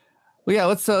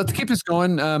let's keep this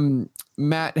going.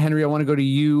 Matt, Henry, I want to go to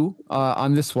you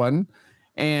on this one.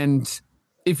 And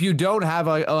if you don't have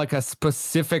a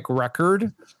specific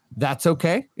record, that's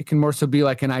okay. It can more so be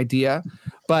an idea.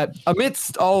 But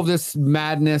amidst all of this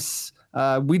madness,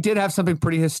 we did have something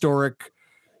pretty historic.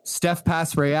 Steph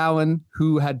passed Ray Allen,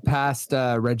 who had passed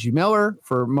Reggie Miller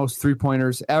for most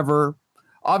three-pointers ever.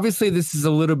 Obviously, this is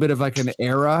a little bit of an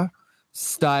era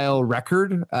style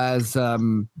record, as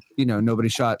nobody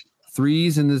shot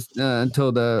threes in this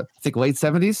until the I think late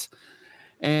 70s.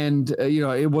 And,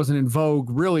 it wasn't in vogue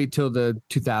really till the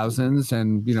 2000s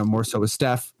and, more so with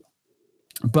Steph.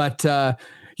 But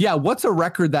what's a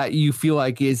record that you feel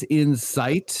like is in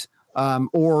sight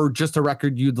or just a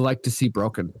record you'd like to see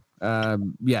broken?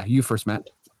 You first, Matt.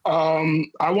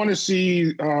 I want to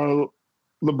see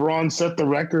LeBron set the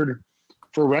record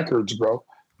for records, bro.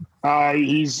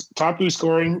 He's top 3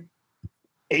 scoring,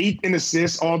 8th in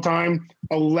assists all time,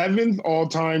 11th all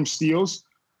time steals.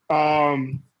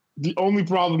 The only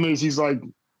problem is he's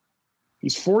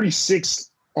 46th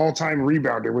all time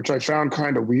rebounder, which I found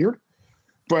kind of weird.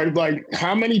 But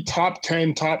how many top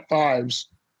 10, top 5s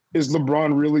is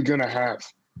LeBron really gonna have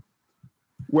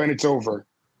when it's over?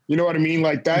 You know what I mean?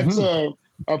 That's a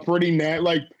pretty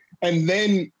and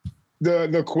then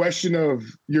the question of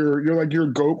your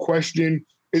GOAT question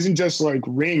isn't just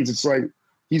rings. It's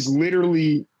he's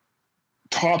literally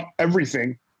top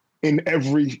everything in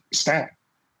every stat.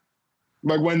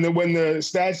 When the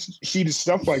stats sheet is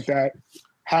stuff like that,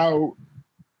 how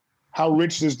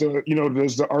rich does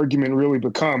the argument really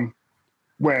become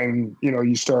when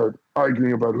you start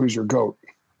arguing about who's your GOAT?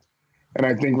 And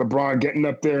I think LeBron getting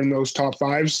up there in those top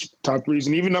 5s, top 3s,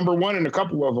 and even number 1 in a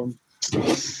couple of them,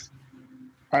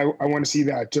 I want to see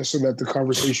that just so that the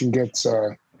conversation gets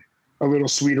a little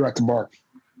sweeter at the bar.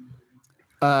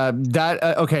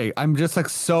 Okay, I'm just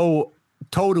so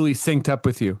totally synced up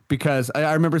with you because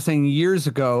I remember saying years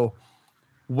ago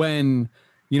when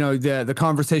the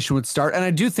conversation would start, and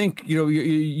I do think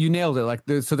you nailed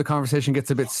it. So the conversation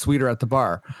gets a bit sweeter at the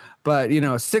bar. But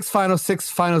 6 finals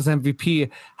MVP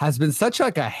has been such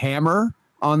a hammer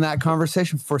on that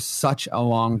conversation for such a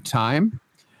long time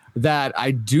that I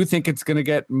do think it's going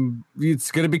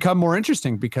to become more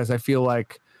interesting because I feel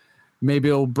like maybe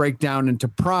it'll break down into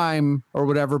prime or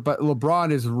whatever. But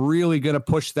LeBron is really going to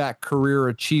push that career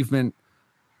achievement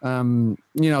thing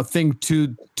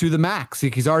to the max.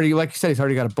 He's already, like you said, he's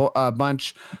already got a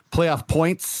bunch. Playoff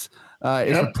points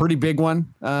is a pretty big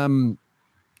one.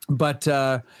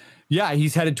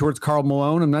 He's headed towards Karl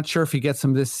Malone. I'm not sure if he gets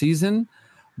him this season,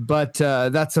 but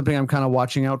that's something I'm kind of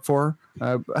watching out for.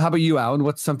 How about you, Alan?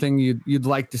 What's something you'd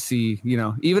like to see,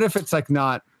 even if it's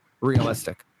not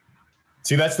realistic?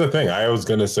 See, that's the thing. I was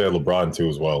going to say LeBron too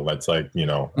as well. That's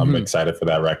I'm excited for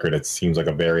that record. It seems like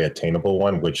a very attainable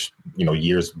one, which,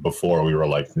 years before we were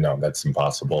no, that's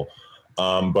impossible.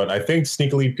 But I think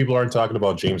sneakily people aren't talking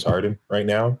about James Harden right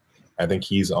now. I think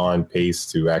he's on pace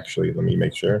to actually, let me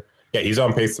make sure. Yeah, he's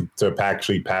on pace to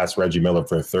actually pass Reggie Miller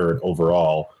for 3rd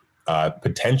overall,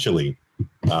 potentially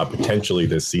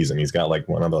this season. He's got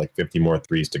another 50 more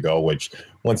threes to go, which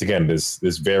once again, this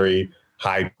very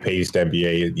high-paced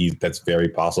NBA, that's very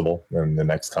possible in the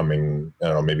next coming,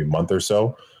 maybe month or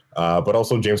so. But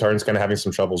also James Harden's kind of having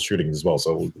some trouble shooting as well,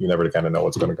 so you never kind of know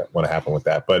what's going to happen with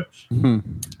that. But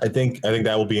I think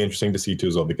that will be interesting to see too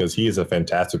as well because he is a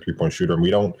fantastic 3-point shooter, and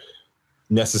we don't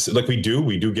necessarily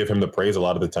we do give him the praise a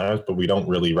lot of the times, but we don't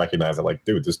really recognize it.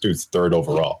 Dude, this dude's 3rd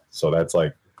overall, so that's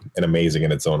an amazing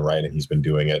in its own right, and he's been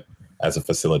doing it as a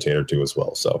facilitator too as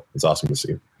well. So it's awesome to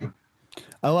see.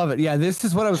 I love it. Yeah, this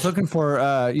is what I was looking for,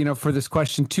 for this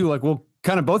question too.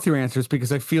 Kind of both your answers,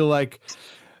 because I feel like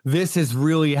this is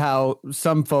really how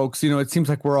some folks, it seems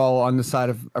like we're all on the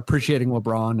side of appreciating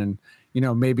LeBron and,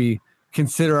 maybe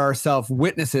consider ourselves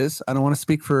witnesses. I don't want to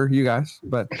speak for you guys,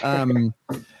 but, it's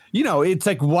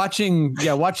watching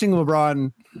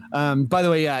LeBron. By the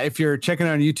way, if you're checking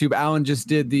out on YouTube, Alan just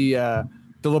did the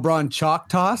LeBron chalk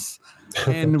toss.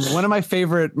 And one of my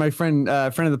friend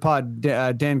of the pod,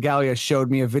 Dan Gallia, showed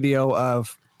me a video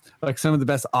of some of the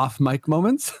best off mic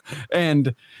moments.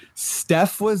 And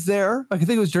Steph was there. I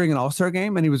think it was during an All-Star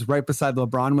game, and he was right beside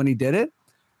LeBron when he did it.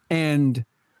 And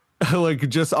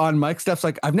just on mic, Steph's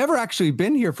I've never actually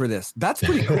been here for this. That's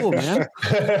pretty cool, man.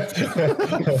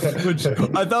 Which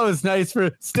I thought was nice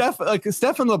for Steph.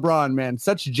 Steph and LeBron, man,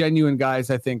 such genuine guys.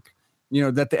 I think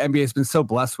that the NBA has been so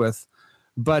blessed with.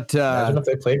 But imagine if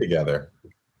they played together.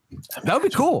 That would be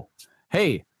cool.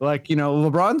 Hey,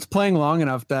 LeBron's playing long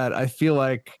enough that I feel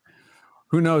like,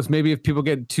 who knows, maybe if people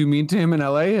get too mean to him in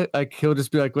LA, he'll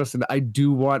just be listen, I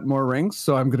do want more rings,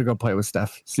 so I'm gonna go play with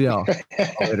Steph. See y'all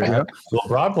later. Yeah.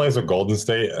 LeBron plays with Golden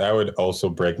State. I would also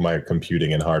break my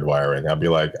computing and hardwiring. I'd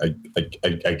be I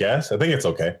guess. I think it's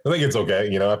okay.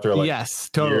 After yes,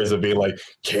 totally. years of being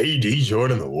KD,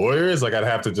 Jordan, the Warriors, I'd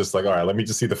have to just all right, let me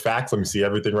just see the facts. Let me see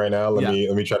everything right now. Let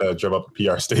me try to drum up a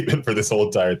PR statement for this whole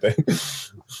entire thing.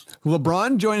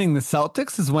 LeBron joining the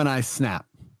Celtics is when I snap.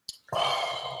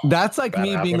 That's like That me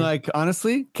being happened. like,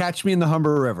 honestly, catch me in the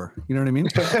Humber River. You know what I mean?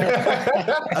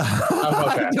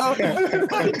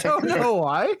 I don't know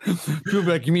why. People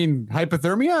be like, you mean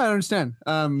hypothermia? I don't understand.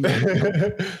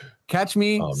 Catch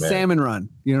me, Oh, man. salmon run.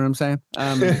 You know what I'm saying?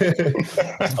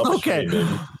 Okay.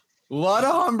 A lot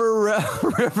of Humber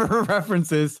River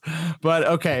references, but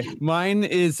okay. Mine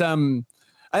is oh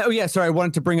yeah, sorry. I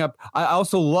wanted to bring up. I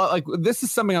also love like this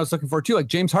is something I was looking for too. Like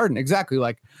James Harden, exactly.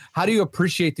 Like how do you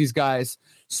appreciate these guys?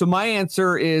 So my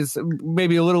answer is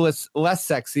maybe a little less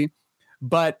sexy,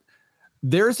 but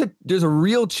there's a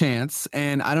real chance,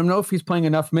 and I don't know if he's playing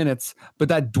enough minutes, but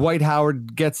that Dwight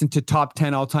Howard gets into top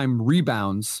 10 all-time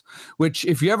rebounds. Which,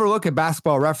 if you ever look at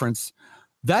Basketball Reference,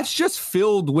 that's just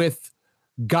filled with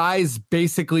guys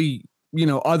basically, you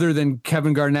know, other than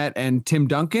Kevin Garnett and Tim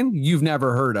Duncan, you've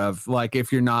never heard of, like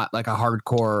if you're not like a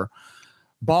hardcore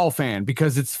ball fan,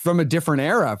 because it's from a different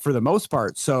era for the most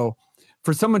part. So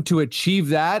for someone to achieve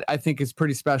that, I think is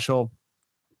pretty special.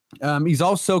 He's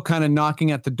also kind of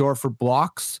knocking at the door for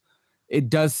blocks. It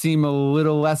does seem a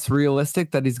little less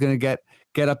realistic that he's going to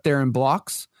get up there in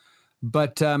blocks.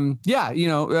 But yeah, you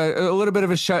know, a little bit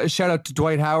of a shout out to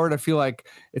Dwight Howard. I feel like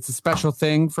it's a special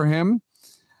thing for him.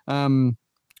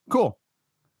 Cool.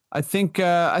 I think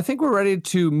we're ready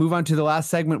to move on to the last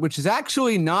segment, which is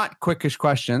actually not quickish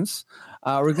questions.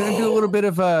 We're going to do a little bit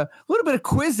of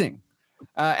quizzing,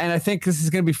 and I think this is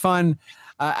going to be fun.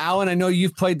 Alan, I know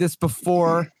you've played this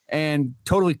before and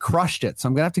totally crushed it, so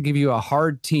I'm going to have to give you a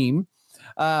hard team.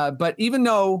 But even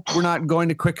though we're not going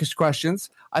to quickish questions,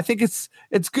 I think it's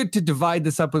good to divide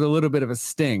this up with a little bit of a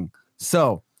sting.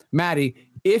 So, Maddie,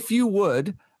 if you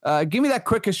would, give me that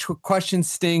quickish question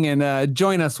sting and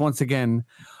join us once again,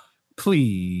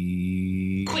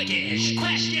 please. Quickish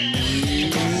question.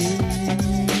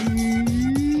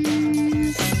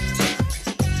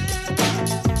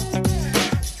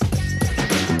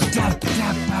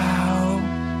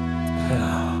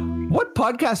 What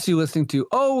podcast are you listening to?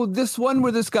 Oh, this one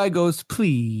where this guy goes,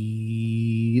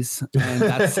 please. And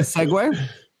that's the segue.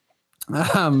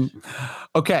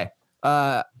 Okay.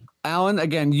 Alan,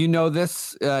 again, you know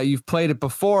this. You've played it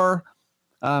before.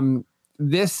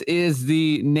 This is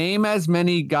the name as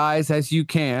many guys as you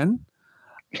can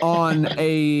on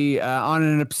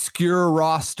an obscure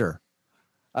roster.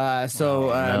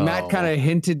 Matt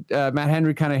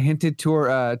Henry kind of hinted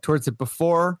towards it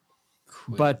before.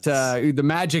 But the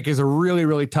Magic is a really,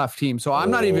 really tough team. So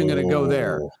I'm not even going to go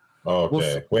there.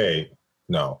 Okay. Wait.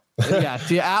 No. Yeah.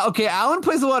 See, okay. Alan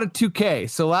plays a lot of 2K.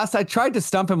 So I tried to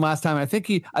stump him last time. I think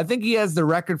he has the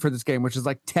record for this game, which is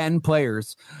like 10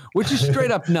 players, which is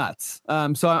straight up nuts.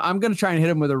 So I'm going to try and hit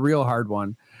him with a real hard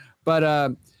one.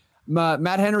 But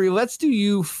Matt Henry, let's do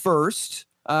you first.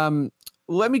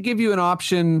 Let me give you an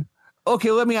option.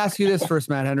 Okay. Let me ask you this first,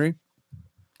 Matt Henry.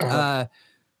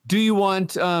 Do you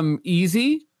want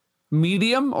easy,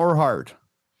 medium, or hard?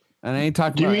 And I ain't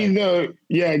talking Give about me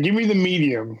the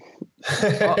medium.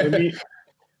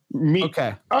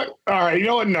 Okay. All right. You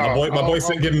know what? No. My boy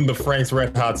said give him the Frank's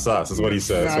Red Hot Sauce is what he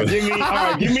says. Nah,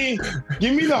 give me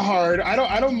the hard.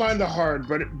 I don't mind the hard,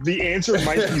 but the answer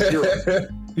might be zero.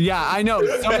 Yeah, I know.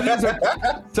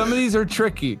 Some of these are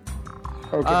tricky.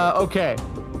 Okay. Okay.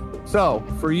 So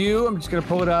for you, I'm just gonna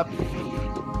pull it up.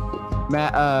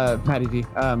 Matt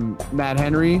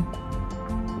Henry.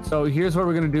 So here's what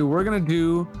we're gonna do. We're gonna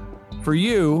do for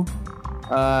you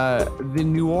the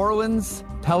New Orleans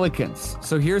Pelicans.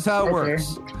 So here's how it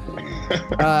works.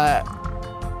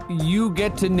 You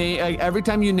get to name every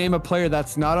time you name a player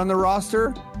that's not on the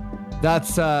roster.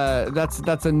 That's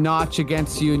a notch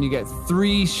against you, and you get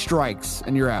 3 strikes,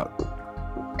 and you're out.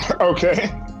 Okay.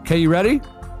 Okay, you ready?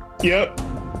 Yep.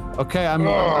 Okay,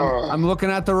 I'm looking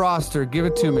at the roster. Give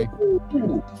it to me.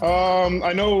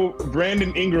 I know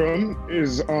Brandon Ingram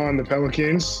is on the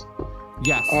Pelicans.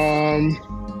 Yes.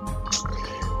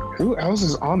 Who else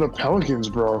is on the Pelicans,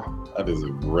 bro? That is a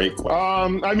great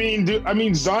question. I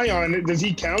mean Zion. Does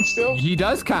he count still? He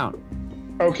does count.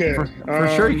 Okay. For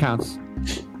sure he counts.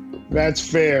 That's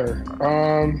fair.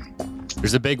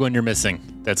 There's a big one you're missing.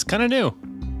 That's kind of new.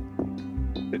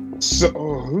 So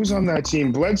who's on that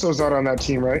team? Bledsoe's not on that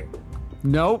team, right?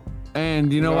 Nope.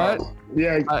 And you know what?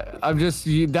 Yeah. I'm just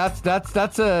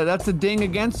that's a ding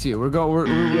against you. We're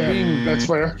being that's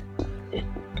fair.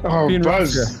 Oh, being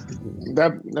Buzz.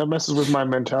 That messes with my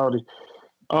mentality.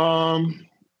 I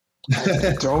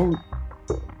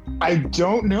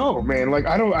don't know, man. Like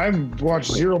I've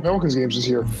watched 0 Pelicans games this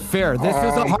year. Fair. This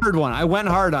is a hard one. I went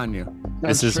hard on you.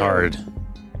 This is fair. hard.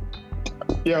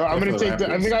 Yeah, I'm gonna take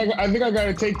the. I think I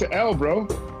gotta take the L, bro.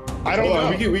 I don't know.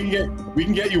 We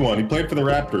can get you one. He played for the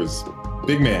Raptors.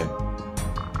 Big man.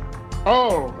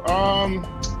 Oh,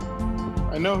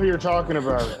 I know who you're talking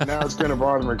about. Now it's gonna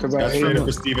bother me because I That's hate traded him.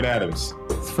 for Steven Adams.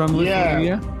 It's from Yeah.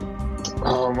 Lithuania.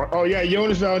 Oh yeah,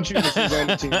 Jonas Valanciunas is on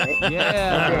the team. Right?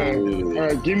 Yeah. Okay. All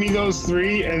right, give me those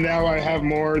 3, and now I have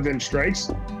more than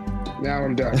strikes. Now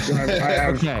I'm done. So I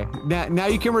have. Okay. Now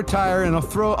you can retire, and I'll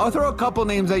throw a couple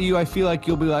names at you. I feel like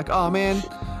you'll be like, oh man,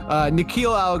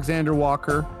 Nickeil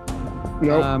Alexander-Walker.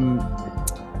 Nope.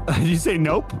 Did you say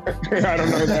nope? I don't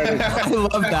know what that is. I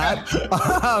love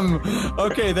that.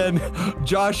 Okay, then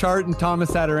Josh Hart and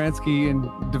Thomas Satoransky and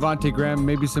Devontae Graham.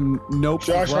 Maybe some nope.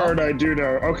 Josh Hart, I do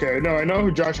know. Okay, no, I know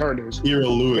who Josh Hart is. Hero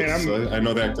Lewis. Man, I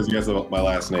know that because he has my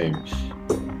last name.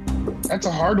 That's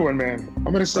a hard one, man.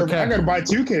 I'm gonna start. Okay. I gotta buy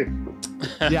 2K.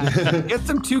 Yeah, get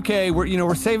some 2K.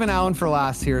 We're saving Allen for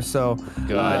last here. So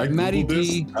God. Matty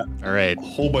D, All right. A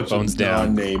whole bunch Bones of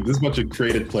down. non-names. This is a bunch of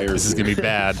created players. This is going to be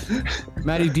bad.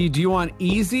 Matty D. Do you want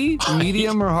easy,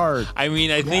 medium, or hard? I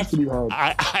mean, I think has to be hard.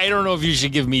 I don't know if you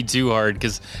should give me too hard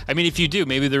because, I mean, if you do,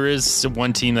 maybe there is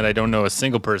one team that I don't know a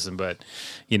single person, but,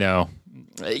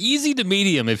 easy to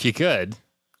medium if you could.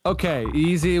 Okay,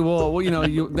 easy. Well,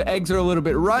 the eggs are a little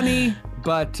bit runny,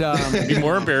 but It'd be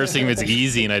more embarrassing if it's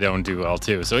easy and I don't do well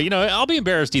too. So, I'll be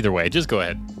embarrassed either way. Just go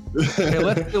ahead. okay,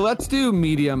 let's do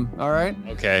medium. All right.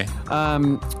 Okay.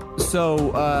 So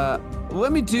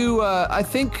let me do. I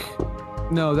think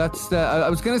no. That's. I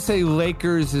was gonna say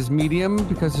Lakers is medium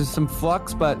because there's some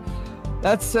flux, but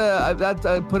that's that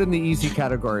I put in the easy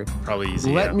category. Probably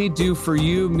easy. Let me do for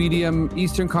you medium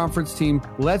Eastern Conference team.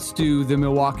 Let's do the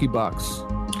Milwaukee Bucks.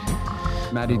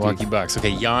 Matty Milwaukee D. Bucks.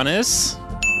 Okay. Giannis.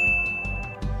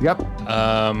 Yep.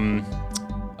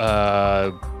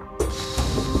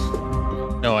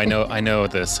 No, I know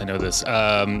this.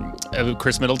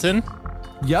 Chris Middleton.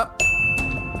 Yep.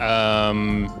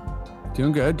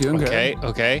 Doing good. Doing good.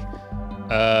 Okay.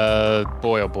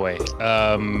 Boy, oh boy.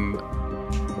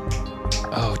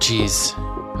 Oh, geez.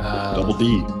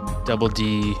 Double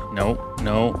D. No.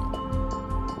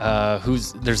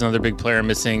 There's another big player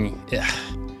missing.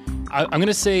 I'm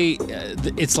gonna say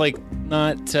it's like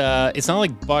not. It's not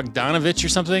like Bogdanovich or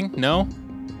something. No.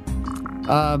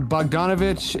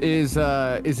 Bogdanovich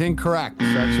is incorrect.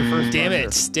 So that's your first.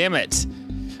 Damn it.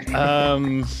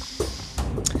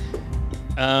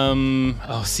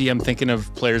 Oh, see, I'm thinking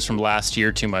of players from last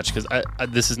year too much because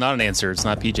this is not an answer. It's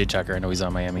not PJ Tucker. I know he's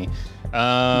on Miami.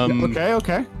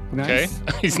 Okay. Nice.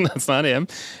 Okay, that's not him.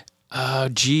 Oh,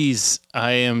 geez,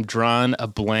 I am drawn a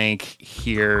blank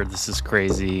here. This is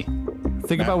crazy.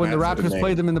 Think about when the Matt said a Raptors name.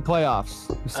 played them in the playoffs.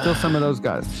 There's still some of those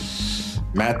guys.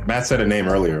 Matt said a name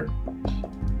earlier.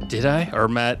 Did I? Or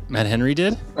Matt Henry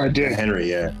did? I did. Henry,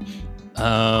 yeah.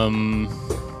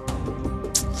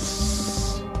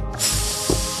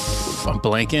 I'm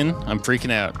blanking. I'm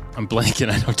freaking out. I'm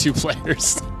blanking. I know 2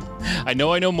 players. I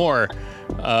know more.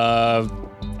 I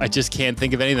just can't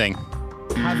think of anything.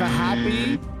 Have a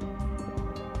happy.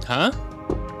 Huh?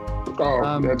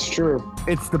 Oh, that's true.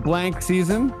 It's the blank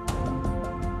season.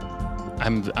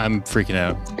 I'm freaking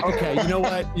out. Okay, you know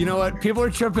what? People are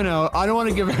tripping out. I don't want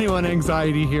to give anyone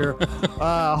anxiety here.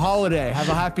 Holiday. Have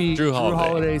a happy Drew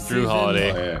Holiday. season. Drew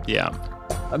Holiday. Oh, yeah.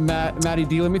 Yeah. Matty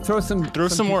D, let me throw some more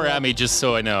people at me just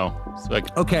so I know. So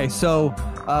Okay, so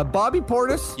Bobby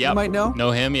Portis, you might know.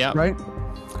 Know him, yeah. Right?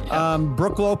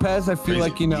 Brooke Lopez, I feel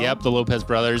like you know. Yep, the Lopez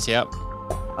brothers, yep.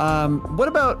 What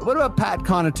about Pat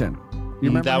Connaughton? You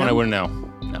remember That one I him? wouldn't know.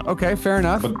 No. Okay, fair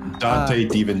enough. But Dante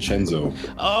DiVincenzo.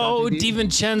 Oh, Dante D?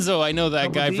 DiVincenzo. I know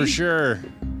that Double guy D? for sure.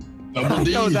 I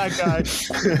know that guy.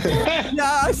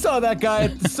 Yeah, I saw that guy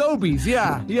at the Sobeys.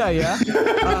 Yeah.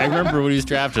 I remember when he was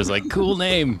drafted. I was like, cool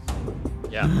name.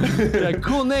 Yeah. Yeah,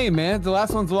 cool name, man. The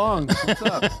last one's long. What's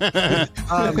up?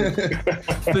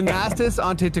 Thanastis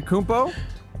Antetokounmpo.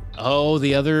 Oh,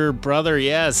 the other brother.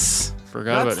 Yes.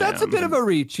 Forgot about That's him. a bit of a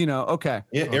reach, okay.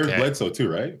 Yeah, Eric Okay. Bledsoe too,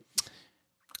 right?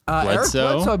 Eric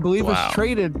Bledsoe? Bledsoe, I believe, Wow. was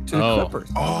traded to the Oh.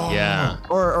 Clippers. Oh, Yeah.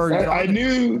 Or I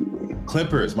knew.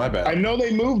 Clippers. My bad. I know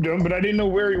they moved him, but I didn't know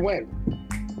where he went.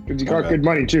 Because he got Okay. good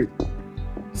money too.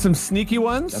 some sneaky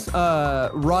ones.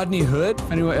 Rodney Hood.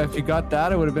 Anyway, if you got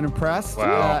that, I would have been impressed.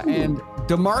 Wow. And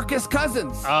DeMarcus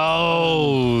Cousins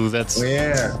Oh, that's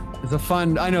Yeah. is a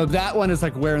fun. I know that one is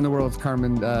like where in the world is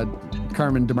Carmen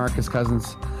DeMarcus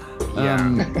Cousins.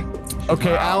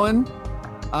 Okay, Wow. Alan.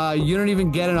 You don't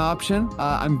even get an option.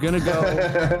 I'm gonna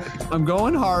go. I'm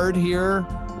going hard here.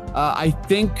 I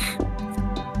think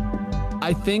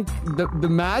the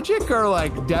Magic are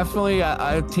like definitely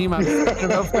a team I'm thinking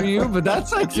about for you, but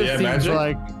that's like just Yeah, seems Magic.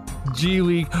 like G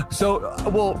League. So,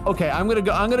 well, okay, I'm gonna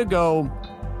go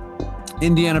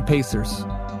Indiana Pacers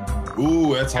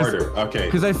Ooh, that's harder. Okay.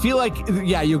 because I feel like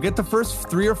you'll get the first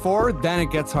 3 or 4, then it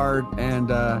gets hard,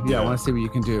 and I Yeah. want to see what you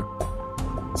can do.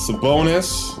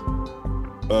 Sabonis,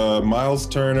 Miles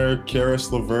Turner,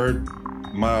 Karis LeVert,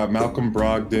 Malcolm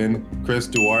Brogdon, Chris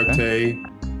Duarte.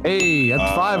 Hey,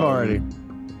 that's 5 already.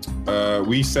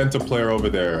 We sent a player over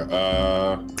there.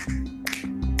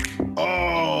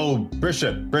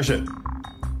 Brishett.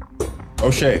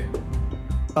 O'Shea.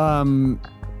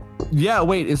 Yeah,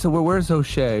 wait, so where's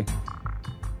O'Shea?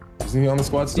 Isn't he on the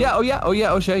squad still? Yeah,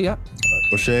 O'Shea, yeah.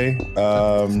 O'Shea.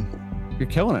 You're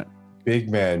killing it. Big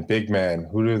man.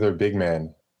 Who are their big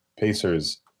man?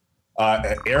 Pacers.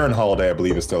 Aaron Holiday, I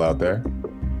believe, is still out there.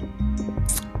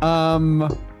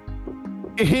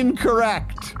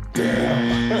 Incorrect.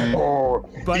 Oh,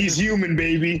 But- he's human,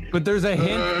 baby. But there's a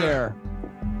hint there.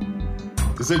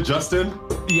 Is it Justin?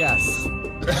 Yes.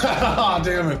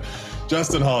 Damn it.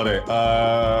 Justin Holiday.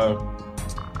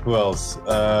 Who else?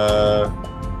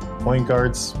 Point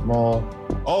guard, small.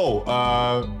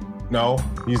 No,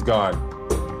 he's gone.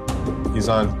 He's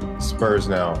on Spurs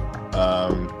now.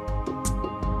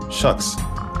 Shucks.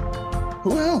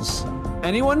 Who else?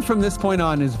 Anyone from this point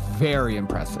on is very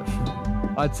impressive.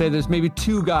 I'd say there's maybe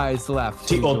 2 guys left.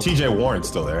 TJ Warren's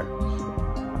still there.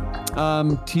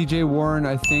 TJ Warren,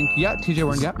 I think. Yeah, TJ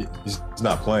Warren, yeah. He's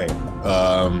not playing.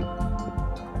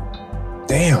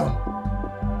 Damn.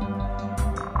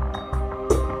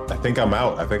 I think I'm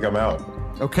out.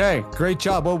 Okay, great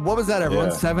job. Well, what was that, everyone?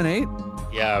 Yeah. 7, 8?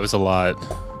 Yeah, it was a lot.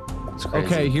 It's crazy.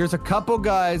 Okay, here's a couple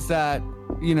guys that,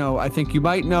 I think you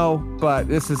might know, but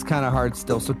this is kind of hard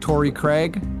still. So Torrey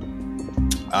Craig.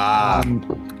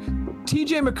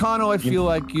 TJ McConnell, I feel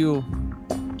like you've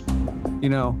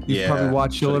probably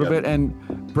watched a little bit. And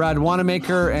Brad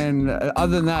Wanamaker, and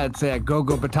other than that, it's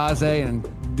Gogo Batase, and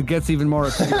it gets even more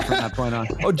acute from that point on.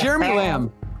 Oh, Jeremy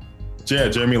Lamb. Yeah,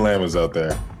 Jeremy Lamb was out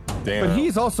there. Damn. But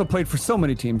he's also played for so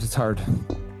many teams, it's hard.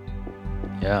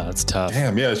 Yeah, that's tough.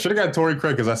 Damn, yeah, should have got Torrey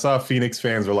Craig because I saw Phoenix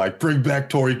fans were like, bring back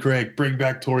Torrey Craig.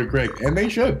 And they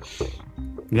should.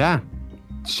 Yeah.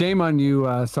 Shame on you,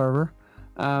 Sarver,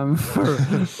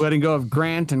 for letting go of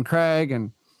Grant and Craig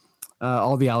and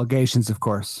all the allegations, of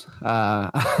course.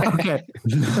 Okay.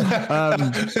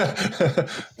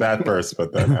 That first,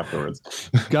 but then afterwards.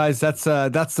 Guys, that's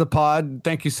the pod.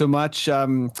 Thank you so much.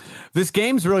 This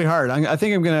game's really hard. I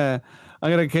think I'm gonna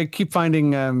keep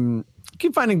finding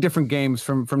different games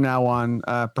from now on.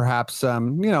 Perhaps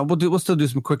we'll still do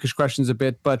some quickish questions a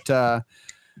bit. But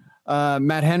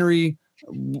Matt Henry,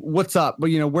 what's up?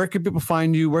 But where can people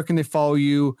find you? Where can they follow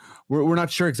you? We're not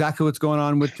sure exactly what's going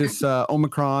on with this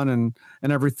Omicron and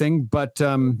everything. But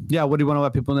what do you want to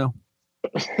let people know?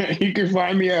 You can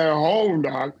find me at home,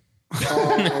 dog.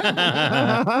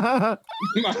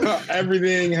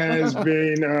 Everything has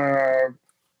been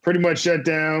pretty much shut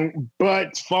down,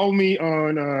 but follow me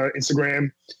on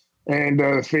Instagram and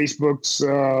Facebook's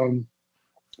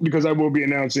because I will be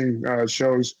announcing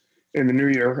shows in the new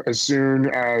year as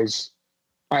soon as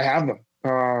I have them.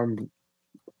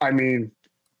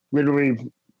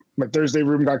 Literally my Thursday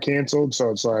room got canceled, so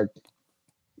it's like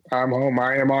I'm home.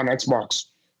 I am on Xbox.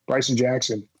 Bryson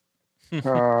Jackson.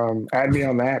 Add me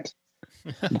on that.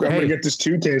 I'm gonna get this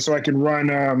 2K so I can run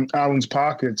Allen's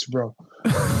pockets, bro.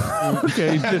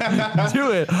 Okay,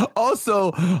 do it.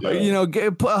 Also,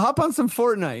 hop on some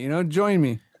Fortnite. Join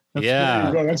me.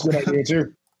 Yeah, that's a good idea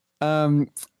too.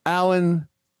 Alan,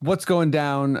 what's going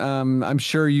down? I'm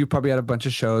sure you probably had a bunch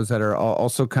of shows that are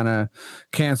also kind of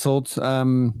canceled.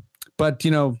 But what do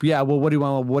you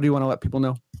want to let people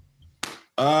know?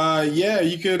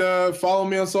 You could follow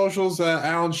me on socials.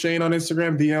 Alan Shane on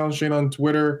Instagram, the Alan Shane on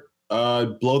Twitter.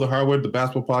 Blow the Hardwood, the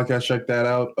basketball podcast. Check that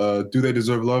out. Do They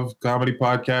Deserve Love comedy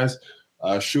podcast.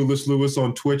 Shoeless Lewis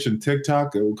on Twitch and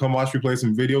TikTok. Come watch me play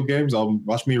some video games.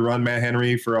 Watch me run Matt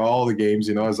Henry for all the games,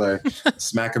 as I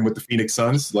smack him with the Phoenix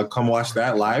Suns. Like, come watch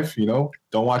that live,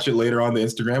 Don't watch it later on the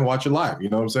Instagram. Watch it live, you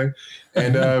know what I'm saying?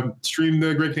 And stream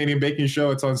the Great Canadian Baking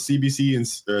Show. It's on CBC and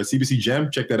CBC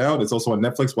Gem. Check that out. It's also on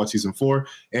Netflix. Watch season 4.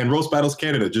 And Roast Battles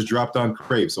Canada just dropped on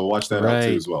Crave, so watch that out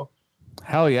too as well.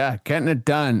 Hell yeah, getting it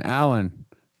done, Alan,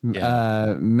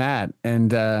 Matt,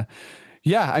 and again,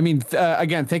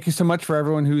 thank you so much for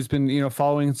everyone who's been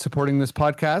following and supporting this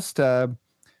podcast.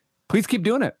 Please keep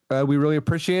doing it. We really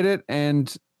appreciate it.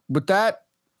 And with that,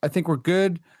 I think we're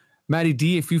good. Matty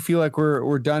D, if you feel like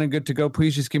we're done and good to go,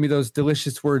 please just give me those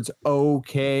delicious words.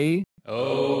 Okay.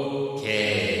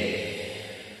 Okay.